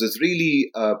Khan, who's this really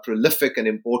prolific and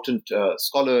important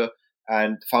scholar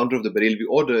and founder of the Barelvi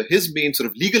order, his main sort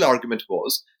of legal argument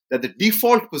was that the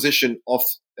default position of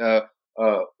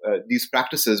these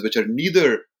practices, which are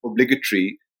neither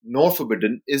obligatory nor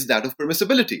forbidden, is that of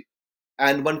permissibility.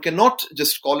 And one cannot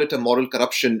just call it a moral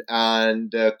corruption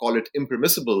and call it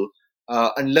impermissible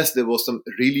unless there was some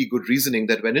really good reasoning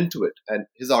that went into it. And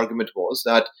his argument was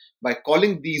that by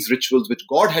calling these rituals, which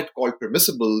God had called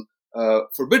permissible,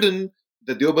 forbidden,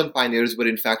 the Deoband pioneers were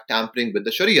in fact tampering with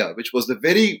the Sharia, which was the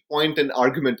very point and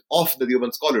argument of the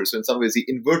Deoband scholars. So in some ways, he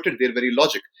inverted their very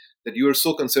logic, that you are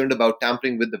so concerned about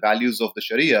tampering with the values of the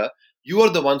Sharia. You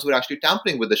are the ones who are actually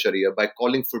tampering with the Sharia by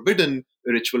calling forbidden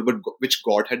a ritual which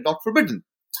God had not forbidden.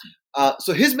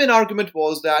 So his main argument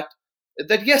was that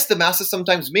yes, the masses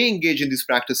sometimes may engage in these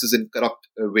practices in corrupt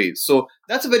ways. So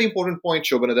that's a very important point,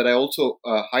 Shobana, that I also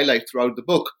highlight throughout the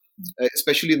book,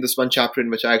 especially in this one chapter in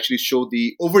which I actually show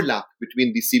the overlap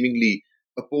between the seemingly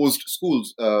opposed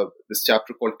schools, this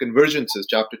chapter called Convergences,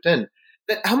 chapter 10,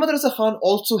 that Ahmad Raza Khan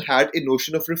also had a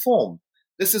notion of reform.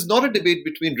 This is not a debate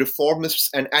between reformists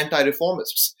and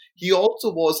anti-reformists. He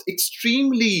also was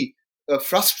extremely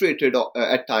frustrated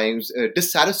at times,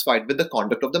 dissatisfied with the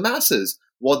conduct of the masses,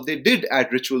 what they did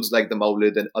at rituals like the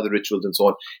Mawlid and other rituals and so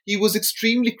on. He was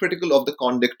extremely critical of the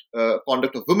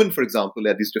conduct of women, for example,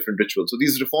 at these different rituals. So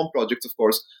these reform projects, of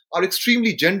course, are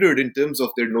extremely gendered in terms of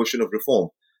their notion of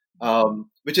reform,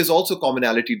 which is also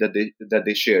commonality that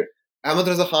they share. Ahmad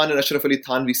Raza Khan and Ashraf Ali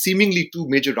Thanvi, seemingly two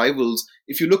major rivals,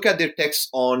 if you look at their texts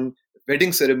on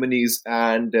wedding ceremonies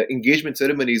and engagement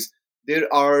ceremonies, there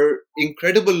are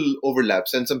incredible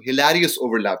overlaps and some hilarious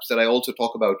overlaps that I also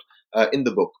talk about in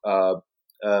the book.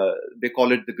 They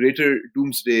call it the Greater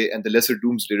Doomsday and the Lesser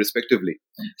Doomsday, respectively.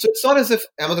 So it's not as if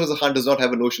Ahmad Raza Khan does not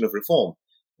have a notion of reform.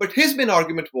 But his main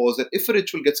argument was that if a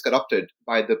ritual gets corrupted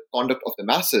by the conduct of the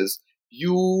masses,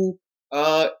 you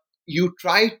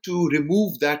try to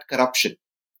remove that corruption.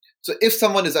 So if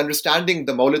someone is understanding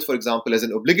the Mawlid, for example, as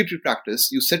an obligatory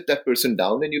practice, you sit that person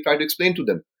down and you try to explain to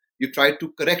them. You try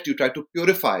to correct, you try to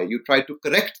purify, you try to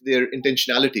correct their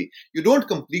intentionality. You don't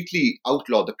completely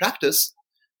outlaw the practice,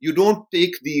 you don't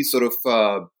take the sort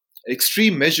of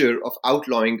extreme measure of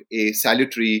outlawing a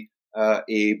salutary,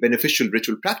 a beneficial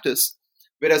ritual practice.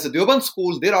 Whereas the Deoband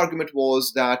school, their argument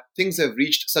was that things have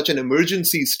reached such an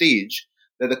emergency stage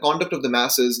that the conduct of the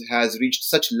masses has reached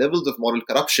such levels of moral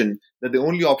corruption that the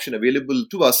only option available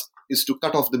to us is to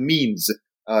cut off the means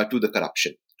to the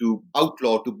corruption, to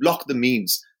outlaw, to block the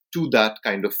means to that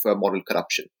kind of moral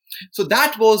corruption. So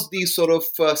that was the sort of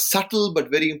subtle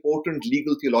but very important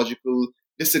legal theological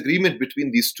disagreement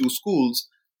between these two schools,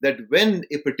 that when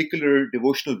a particular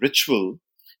devotional ritual,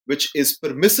 which is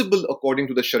permissible according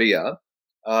to the Sharia,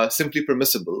 simply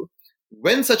permissible,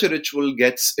 when such a ritual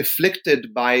gets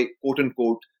afflicted by, quote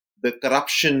unquote, the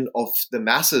corruption of the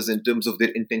masses in terms of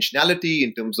their intentionality,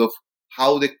 in terms of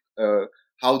how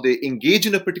they engage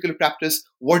in a particular practice,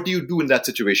 what do you do in that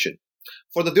situation?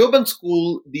 For the Deoband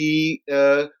school,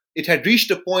 it had reached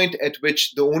a point at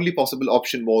which the only possible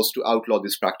option was to outlaw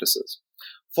these practices.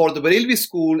 For the Barelvi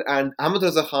school and Ahmad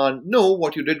Raza Khan, no,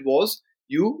 what you did was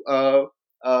you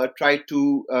tried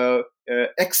to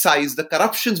excise the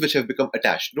corruptions which have become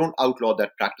attached. Don't outlaw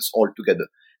that practice altogether.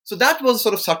 So that was a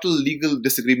sort of subtle legal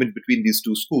disagreement between these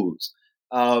two schools.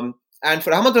 And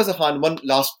for Ahmad Raza Khan, one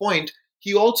last point,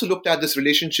 he also looked at this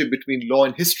relationship between law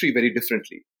and history very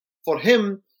differently. For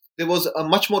him, there was a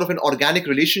much more of an organic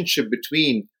relationship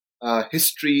between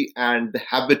history and the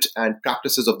habit and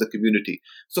practices of the community.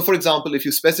 So, for example, if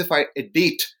you specify a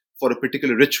date for a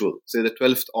particular ritual, say the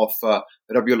 12th of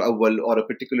Rabiul Awwal, or a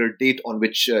particular date on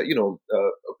which a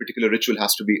particular ritual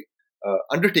has to be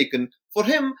undertaken, for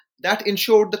him, that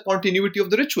ensured the continuity of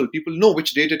the ritual. People know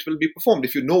which date it will be performed.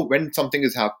 If you know when something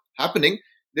is happening,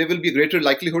 there will be a greater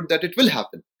likelihood that it will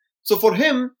happen. So for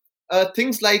him,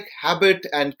 things like habit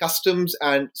and customs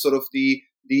and sort of the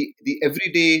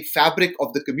everyday fabric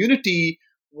of the community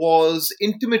was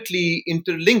intimately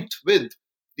interlinked with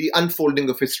the unfolding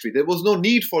of history. There was no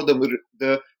need for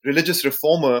the religious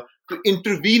reformer to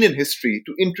intervene in history,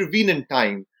 to intervene in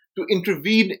time, to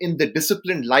intervene in the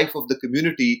disciplined life of the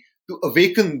community, to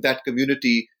awaken that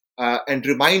community and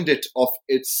remind it of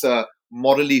its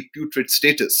morally putrid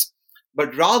status.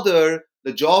 But rather,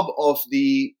 the job of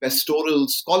the pastoral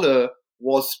scholar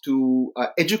was to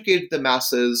educate the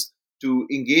masses, to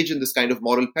engage in this kind of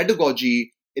moral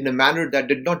pedagogy in a manner that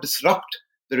did not disrupt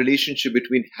the relationship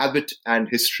between habit and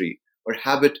history, or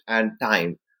habit and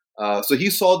time. So he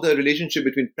saw the relationship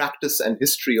between practice and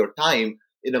history or time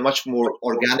in a much more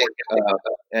organic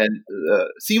and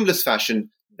seamless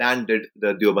fashion than did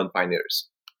the Deoband pioneers.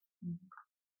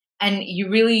 And you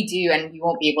really do, and you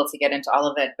won't be able to get into all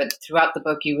of it, but throughout the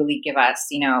book, you really give us,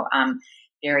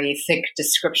 very thick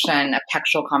description of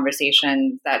textual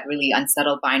conversations that really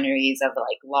unsettle binaries of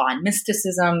like law and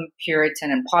mysticism, Puritan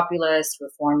and populist,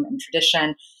 reform and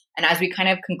tradition. And as we kind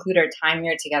of conclude our time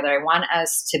here together, I want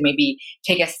us to maybe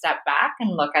take a step back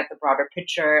and look at the broader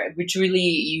picture, which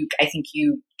really I think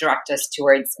you direct us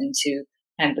towards into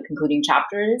kind of the concluding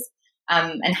chapters.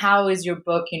 And how is your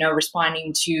book,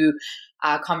 responding to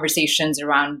conversations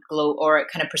around or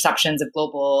kind of perceptions of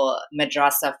global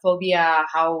madrasa phobia?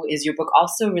 How is your book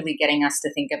also really getting us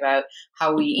to think about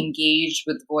how we engage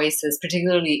with voices,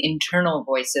 particularly internal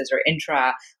voices or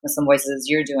intra-Muslim voices as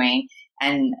you're doing?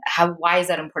 And why is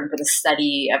that important for the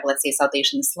study of, let's say, South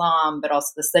Asian Islam, but also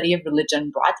the study of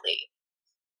religion broadly?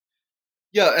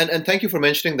 Yeah, and thank you for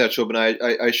mentioning that, Shobana.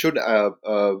 I should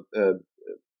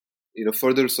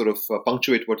further sort of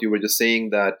punctuate what you were just saying,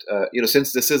 that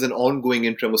since this is an ongoing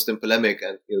intra-Muslim polemic,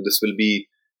 and this will be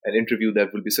an interview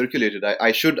that will be circulated,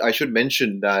 I should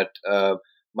mention that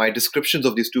my descriptions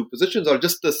of these two positions are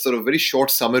just the sort of very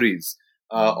short summaries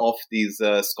of these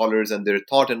scholars and their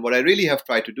thought. And what I really have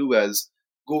tried to do is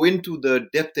go into the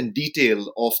depth and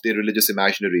detail of their religious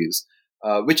imaginaries,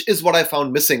 which is what I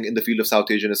found missing in the field of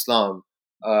South Asian Islam.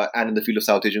 And in the field of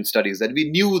South Asian studies, that we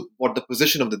knew what the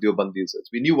position of the Deobandis is.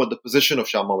 We knew what the position of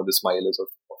Shah Muhammad Ismail is,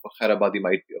 of Khairabadi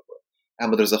might be, of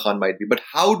Ahmad Raza Khan might be. But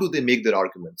how do they make their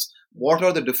arguments? What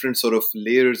are the different sort of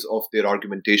layers of their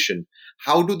argumentation?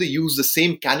 How do they use the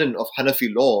same canon of Hanafi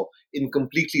law in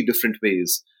completely different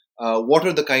ways? What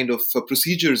are the kind of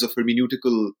procedures of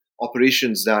hermeneutical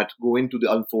operations that go into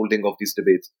the unfolding of these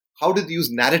debates? How do they use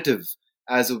narrative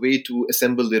as a way to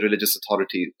assemble their religious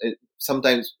authority?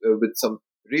 Sometimes with some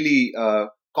really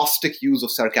caustic use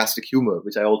of sarcastic humor,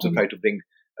 which I also try to bring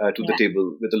to the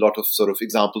table, with a lot of sort of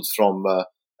examples from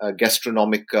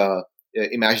gastronomic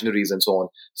imaginaries and so on.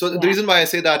 So the reason why I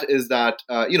say that is that,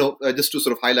 just to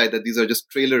sort of highlight that these are just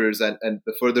trailers and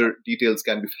the further details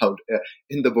can be found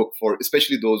in the book for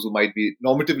especially those who might be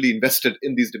normatively invested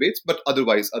in these debates, but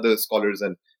otherwise other scholars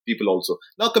and people also.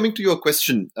 Now, coming to your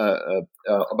question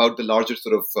about the larger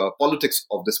sort of politics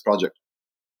of this project.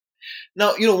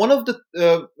 Now, one of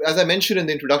the, as I mentioned in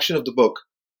the introduction of the book,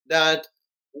 that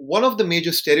one of the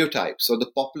major stereotypes or the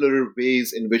popular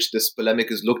ways in which this polemic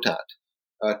is looked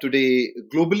at today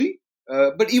globally,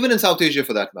 but even in South Asia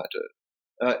for that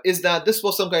matter, is that this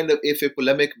was some kind of a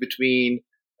polemic between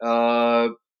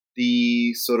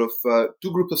the sort of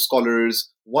two groups of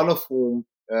scholars, one of whom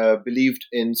believed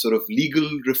in sort of legal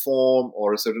reform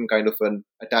or a certain kind of an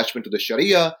attachment to the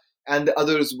Sharia, and the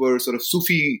others were sort of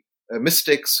Sufi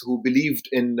mystics who believed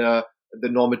in the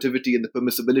normativity and the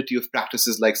permissibility of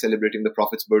practices like celebrating the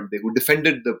Prophet's birthday, who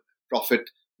defended the Prophet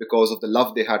because of the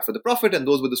love they had for the Prophet, and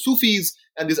those were the Sufis,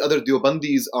 and these other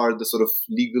Deobandis are the sort of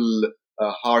legal,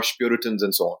 harsh Puritans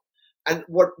and so on. And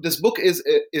what this book is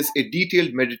a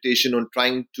detailed meditation on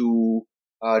trying to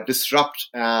disrupt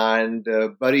and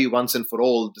bury once and for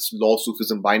all this law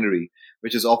Sufism binary,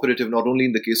 which is operative not only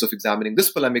in the case of examining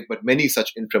this polemic, but many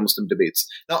such intra-Muslim debates.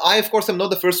 Now, I, of course, am not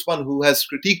the first one who has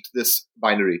critiqued this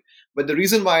binary, but the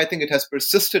reason why I think it has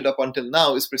persisted up until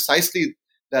now is precisely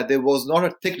that there was not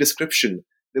a thick description,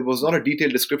 there was not a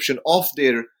detailed description of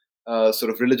their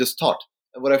sort of religious thought.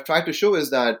 And what I've tried to show is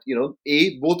that,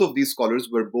 both of these scholars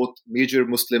were both major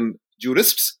Muslim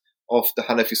jurists of the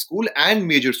Hanafi school and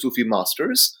major Sufi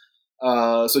masters.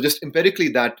 So just empirically,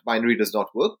 that binary does not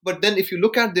work. But then if you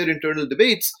look at their internal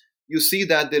debates, you see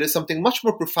that there is something much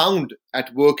more profound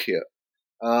at work here.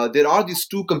 There are these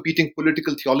two competing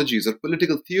political theologies or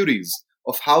political theories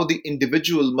of how the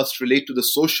individual must relate to the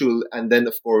social and then,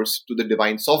 of course, to the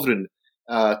divine sovereign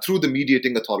through the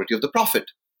mediating authority of the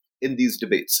Prophet in these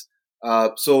debates.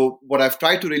 So what I've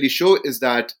tried to really show is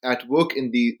that at work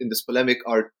in this polemic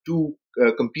are two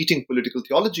competing political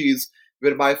theologies,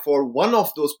 whereby for one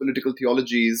of those political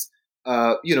theologies,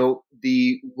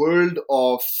 the world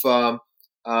of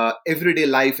everyday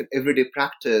life and everyday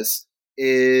practice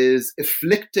is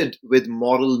afflicted with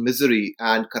moral misery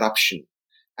and corruption.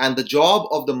 And the job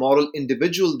of the moral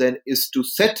individual then is to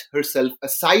set herself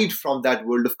aside from that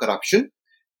world of corruption,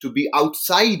 to be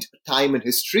outside time and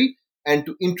history, and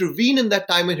to intervene in that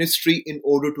time and history in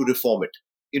order to reform it,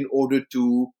 in order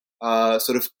to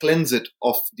sort of cleanse it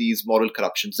of these moral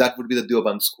corruptions. That would be the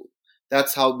Deoband school.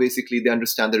 That's how basically they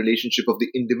understand the relationship of the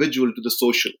individual to the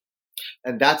social.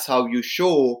 And that's how you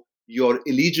show your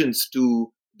allegiance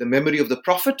to the memory of the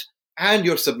Prophet and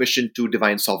your submission to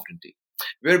divine sovereignty.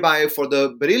 Whereby for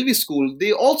the Barelvi school,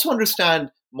 they also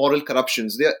understand moral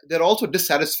corruptions. They're also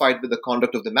dissatisfied with the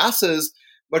conduct of the masses,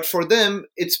 but for them,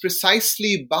 it's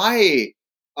precisely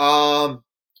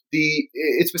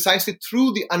it's precisely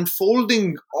through the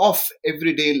unfolding of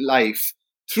everyday life,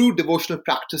 through devotional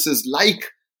practices like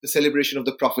the celebration of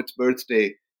the Prophet's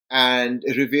birthday and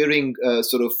revering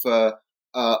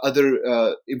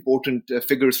other important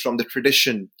figures from the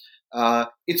tradition.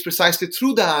 It's precisely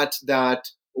through that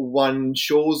one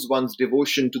shows one's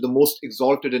devotion to the most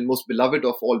exalted and most beloved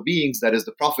of all beings, that is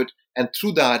the Prophet, and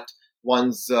through that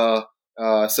one's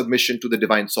submission to the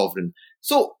divine sovereign.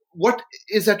 So what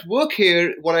is at work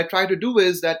here, what I try to do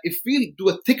is that if we do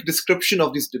a thick description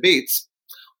of these debates,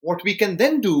 what we can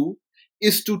then do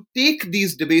is to take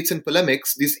these debates and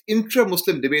polemics, these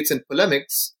intra-Muslim debates and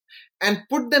polemics, and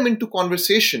put them into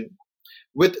conversation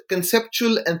with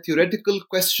conceptual and theoretical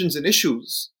questions and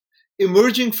issues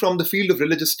emerging from the field of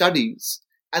religious studies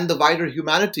and the wider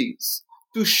humanities,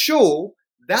 to show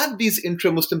that these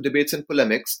intra-Muslim debates and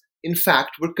polemics in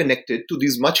fact were connected to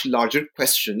these much larger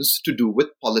questions to do with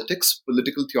politics,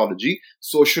 political theology,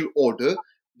 social order,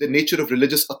 the nature of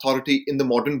religious authority in the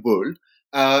modern world,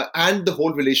 and the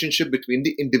whole relationship between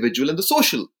the individual and the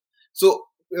social. So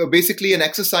basically an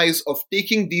exercise of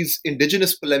taking these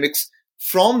indigenous polemics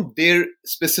from their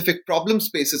specific problem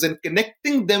spaces and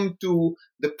connecting them to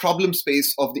the problem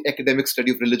space of the academic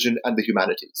study of religion and the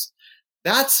humanities.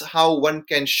 That's how one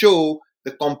can show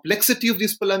the complexity of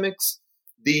these polemics,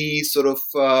 the sort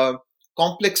of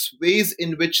complex ways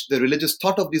in which the religious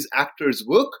thought of these actors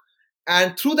work.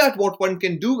 And through that, what one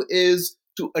can do is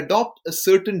to adopt a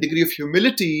certain degree of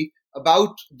humility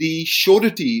about the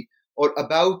surety or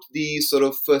about the sort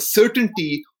of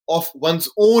certainty of one's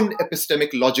own epistemic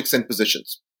logics and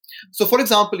positions. So, for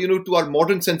example, to our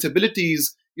modern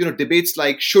sensibilities, debates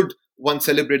like should one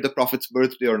celebrate the Prophet's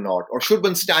birthday or not, or should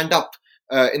one stand up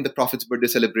in the Prophet's birthday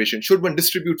celebration? Should one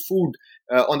distribute food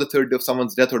on the third day of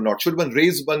someone's death or not? Should one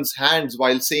raise one's hands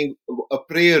while saying a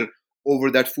prayer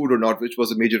over that food or not, which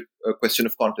was a major question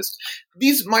of contest.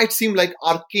 These might seem like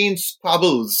arcane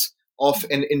squabbles of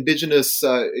an indigenous,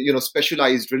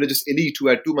 specialized religious elite who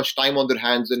had too much time on their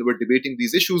hands and were debating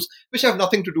these issues, which have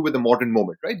nothing to do with the modern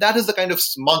moment, right? That is the kind of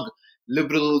smug,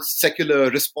 liberal,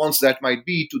 secular response that might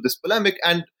be to this polemic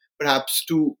and perhaps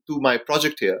to my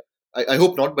project here. I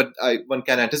hope not, but one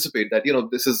can anticipate that,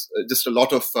 this is just a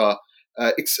lot of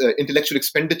intellectual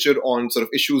expenditure on sort of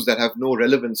issues that have no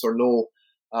relevance or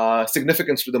no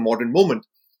significance to the modern moment.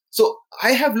 So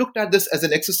I have looked at this as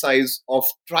an exercise of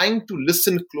trying to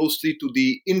listen closely to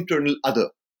the internal other.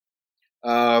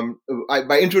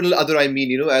 By internal other, I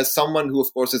mean, as someone who,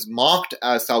 of course, is marked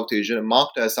as South Asian and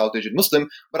marked as South Asian Muslim,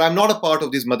 but I'm not a part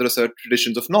of these madrasa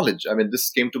traditions of knowledge. I mean, this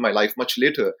came to my life much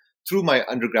later through my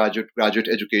undergraduate, graduate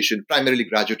education, primarily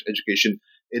graduate education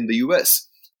in the US.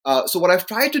 So what I've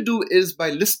tried to do is, by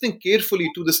listening carefully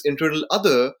to this internal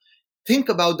other, think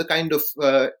about the kind of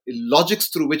logics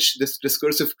through which this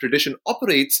discursive tradition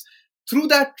operates. Through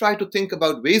that, try to think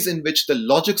about ways in which the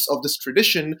logics of this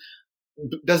tradition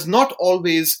does not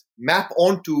always map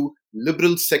onto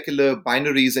liberal secular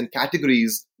binaries and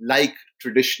categories like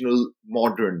traditional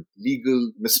modern,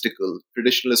 legal, mystical,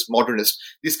 traditionalist, modernist,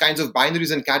 these kinds of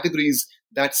binaries and categories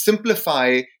that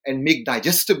simplify and make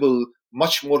digestible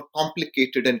much more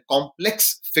complicated and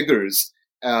complex figures,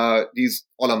 these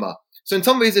ulama. So in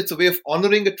some ways, it's a way of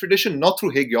honoring a tradition, not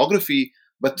through hagiography,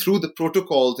 but through the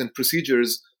protocols and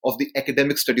procedures of the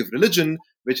academic study of religion,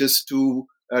 which is to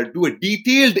do a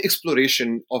detailed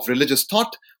exploration of religious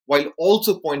thought while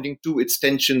also pointing to its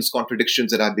tensions,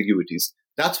 contradictions, and ambiguities.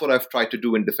 That's what I've tried to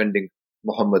do in defending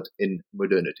Muhammad in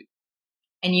modernity.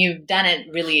 And you've done it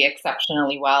really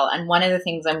exceptionally well. And one of the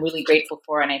things I'm really grateful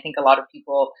for, and I think a lot of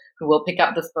people who will pick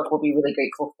up this book will be really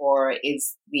grateful for,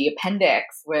 is the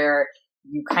appendix, where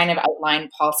you kind of outline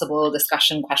possible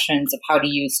discussion questions of how to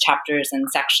use chapters and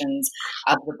sections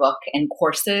of the book in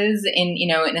courses in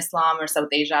Islam or South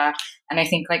Asia. And I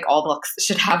think like all books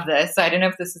should have this. So I don't know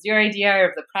if this is your idea or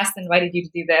if the press invited you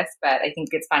to do this, but I think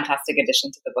it's a fantastic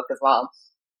addition to the book as well.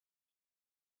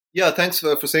 Yeah, thanks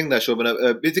for saying that,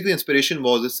 Shobhana. Basically, inspiration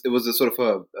was it was a sort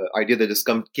of a idea that just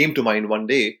came to mind one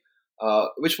day,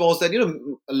 which was that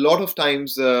a lot of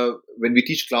times when we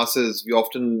teach classes, we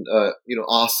often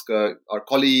ask our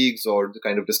colleagues or the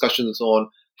kind of discussions and so on,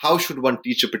 how should one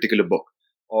teach a particular book,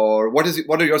 or what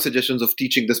are your suggestions of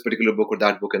teaching this particular book or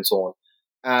that book and so on.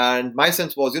 And my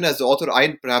sense was, as the author,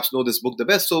 I perhaps know this book the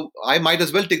best, so I might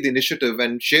as well take the initiative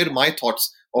and share my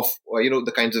thoughts of,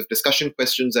 the kinds of discussion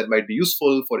questions that might be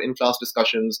useful for in-class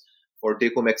discussions, for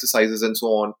take-home exercises and so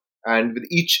on. And with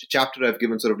each chapter, I've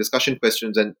given sort of discussion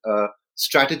questions and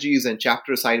strategies and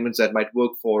chapter assignments that might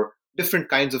work for different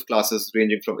kinds of classes,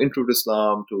 ranging from intro to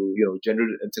Islam to, gender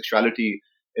and sexuality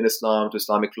in Islam, to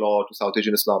Islamic law, to South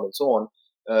Asian Islam, and so on.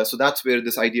 So that's where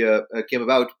this idea came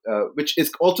about, which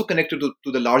is also connected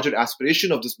to the larger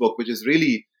aspiration of this book, which is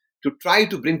really to try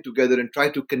to bring together and try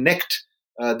to connect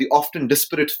the often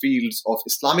disparate fields of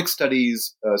Islamic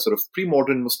studies, sort of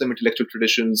pre-modern Muslim intellectual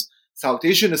traditions, South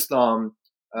Asian Islam,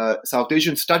 South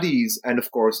Asian studies, and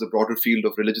of course the broader field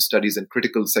of religious studies and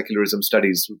critical secularism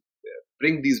studies.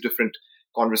 Bring these different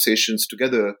conversations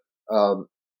together,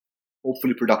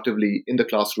 hopefully productively in the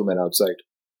classroom and outside.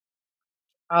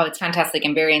 Oh, it's fantastic.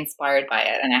 I'm very inspired by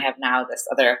it. And I have now this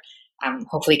other,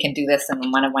 hopefully can do this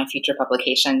in one of my future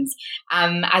publications.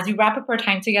 As we wrap up our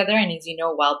time together, and as you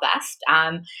know well best,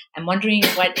 I'm wondering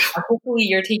hopefully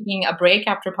you're taking a break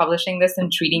after publishing this and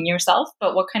treating yourself,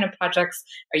 but what kind of projects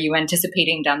are you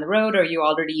anticipating down the road? Or are you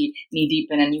already knee-deep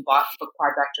in a new book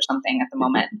project or something at the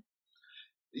moment?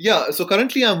 Yeah, so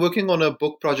currently I'm working on a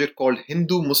book project called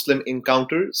Hindu-Muslim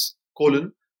Encounters,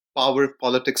 Power,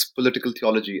 Politics, Political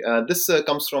Theology. This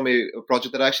comes from a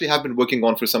project that I actually have been working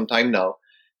on for some time now.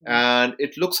 And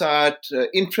it looks at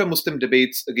intra-Muslim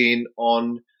debates again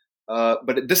on,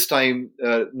 but at this time,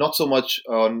 not so much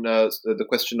on the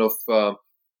question of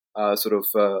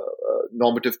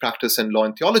normative practice and law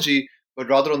and theology, but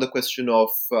rather on the question of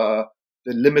the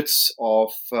limits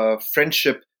of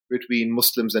friendship between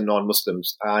Muslims and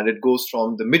non-Muslims. And it goes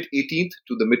from the mid-18th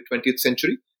to the mid-20th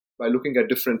century, by looking at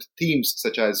different themes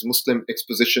such as Muslim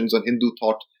expositions on Hindu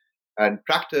thought and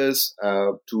practice,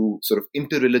 to sort of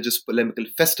interreligious polemical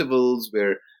festivals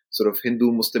where sort of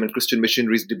Hindu, Muslim, and Christian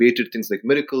missionaries debated things like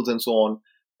miracles and so on.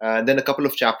 And then a couple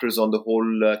of chapters on the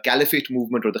whole Caliphate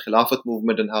movement or the Khilafat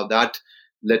movement and how that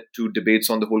led to debates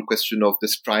on the whole question of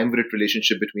this triumvirate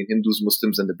relationship between Hindus,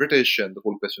 Muslims, and the British, and the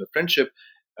whole question of friendship,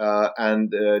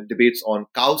 and debates on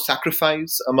cow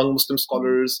sacrifice among Muslim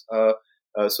scholars.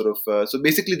 So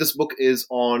basically this book is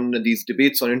on these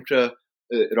debates on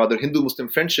Hindu-Muslim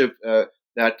friendship,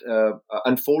 that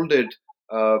unfolded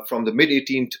from the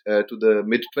mid-18th to the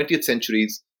mid-20th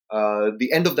centuries. The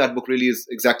end of that book really is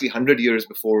exactly 100 years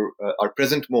before our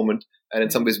present moment. And in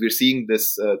some ways, we're seeing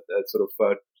this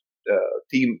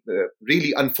theme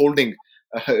really unfolding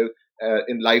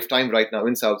in lifetime right now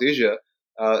in South Asia.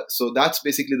 So that's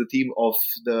basically the theme of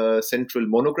the central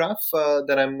monograph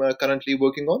that I'm currently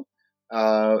working on.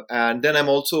 And then I'm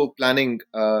also planning,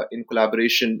 in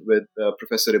collaboration with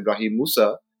Professor Ibrahim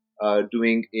Musa,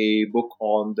 doing a book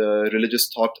on the religious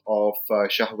thought of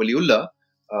Shah Waliullah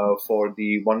for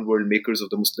the One World Makers of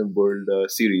the Muslim World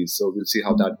series. So we'll see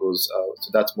how that goes. So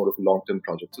that's more of a long-term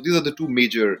project. So these are the two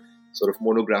major sort of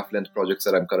monograph-length projects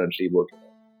that I'm currently working on.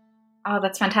 Oh,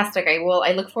 that's fantastic.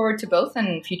 I look forward to both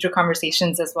and future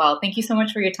conversations as well. Thank you so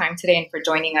much for your time today and for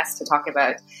joining us to talk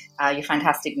about your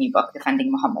fantastic new book,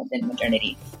 Defending Muhammad in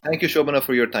Modernity. Thank you, Shobana,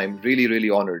 for your time. Really, really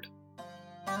honored.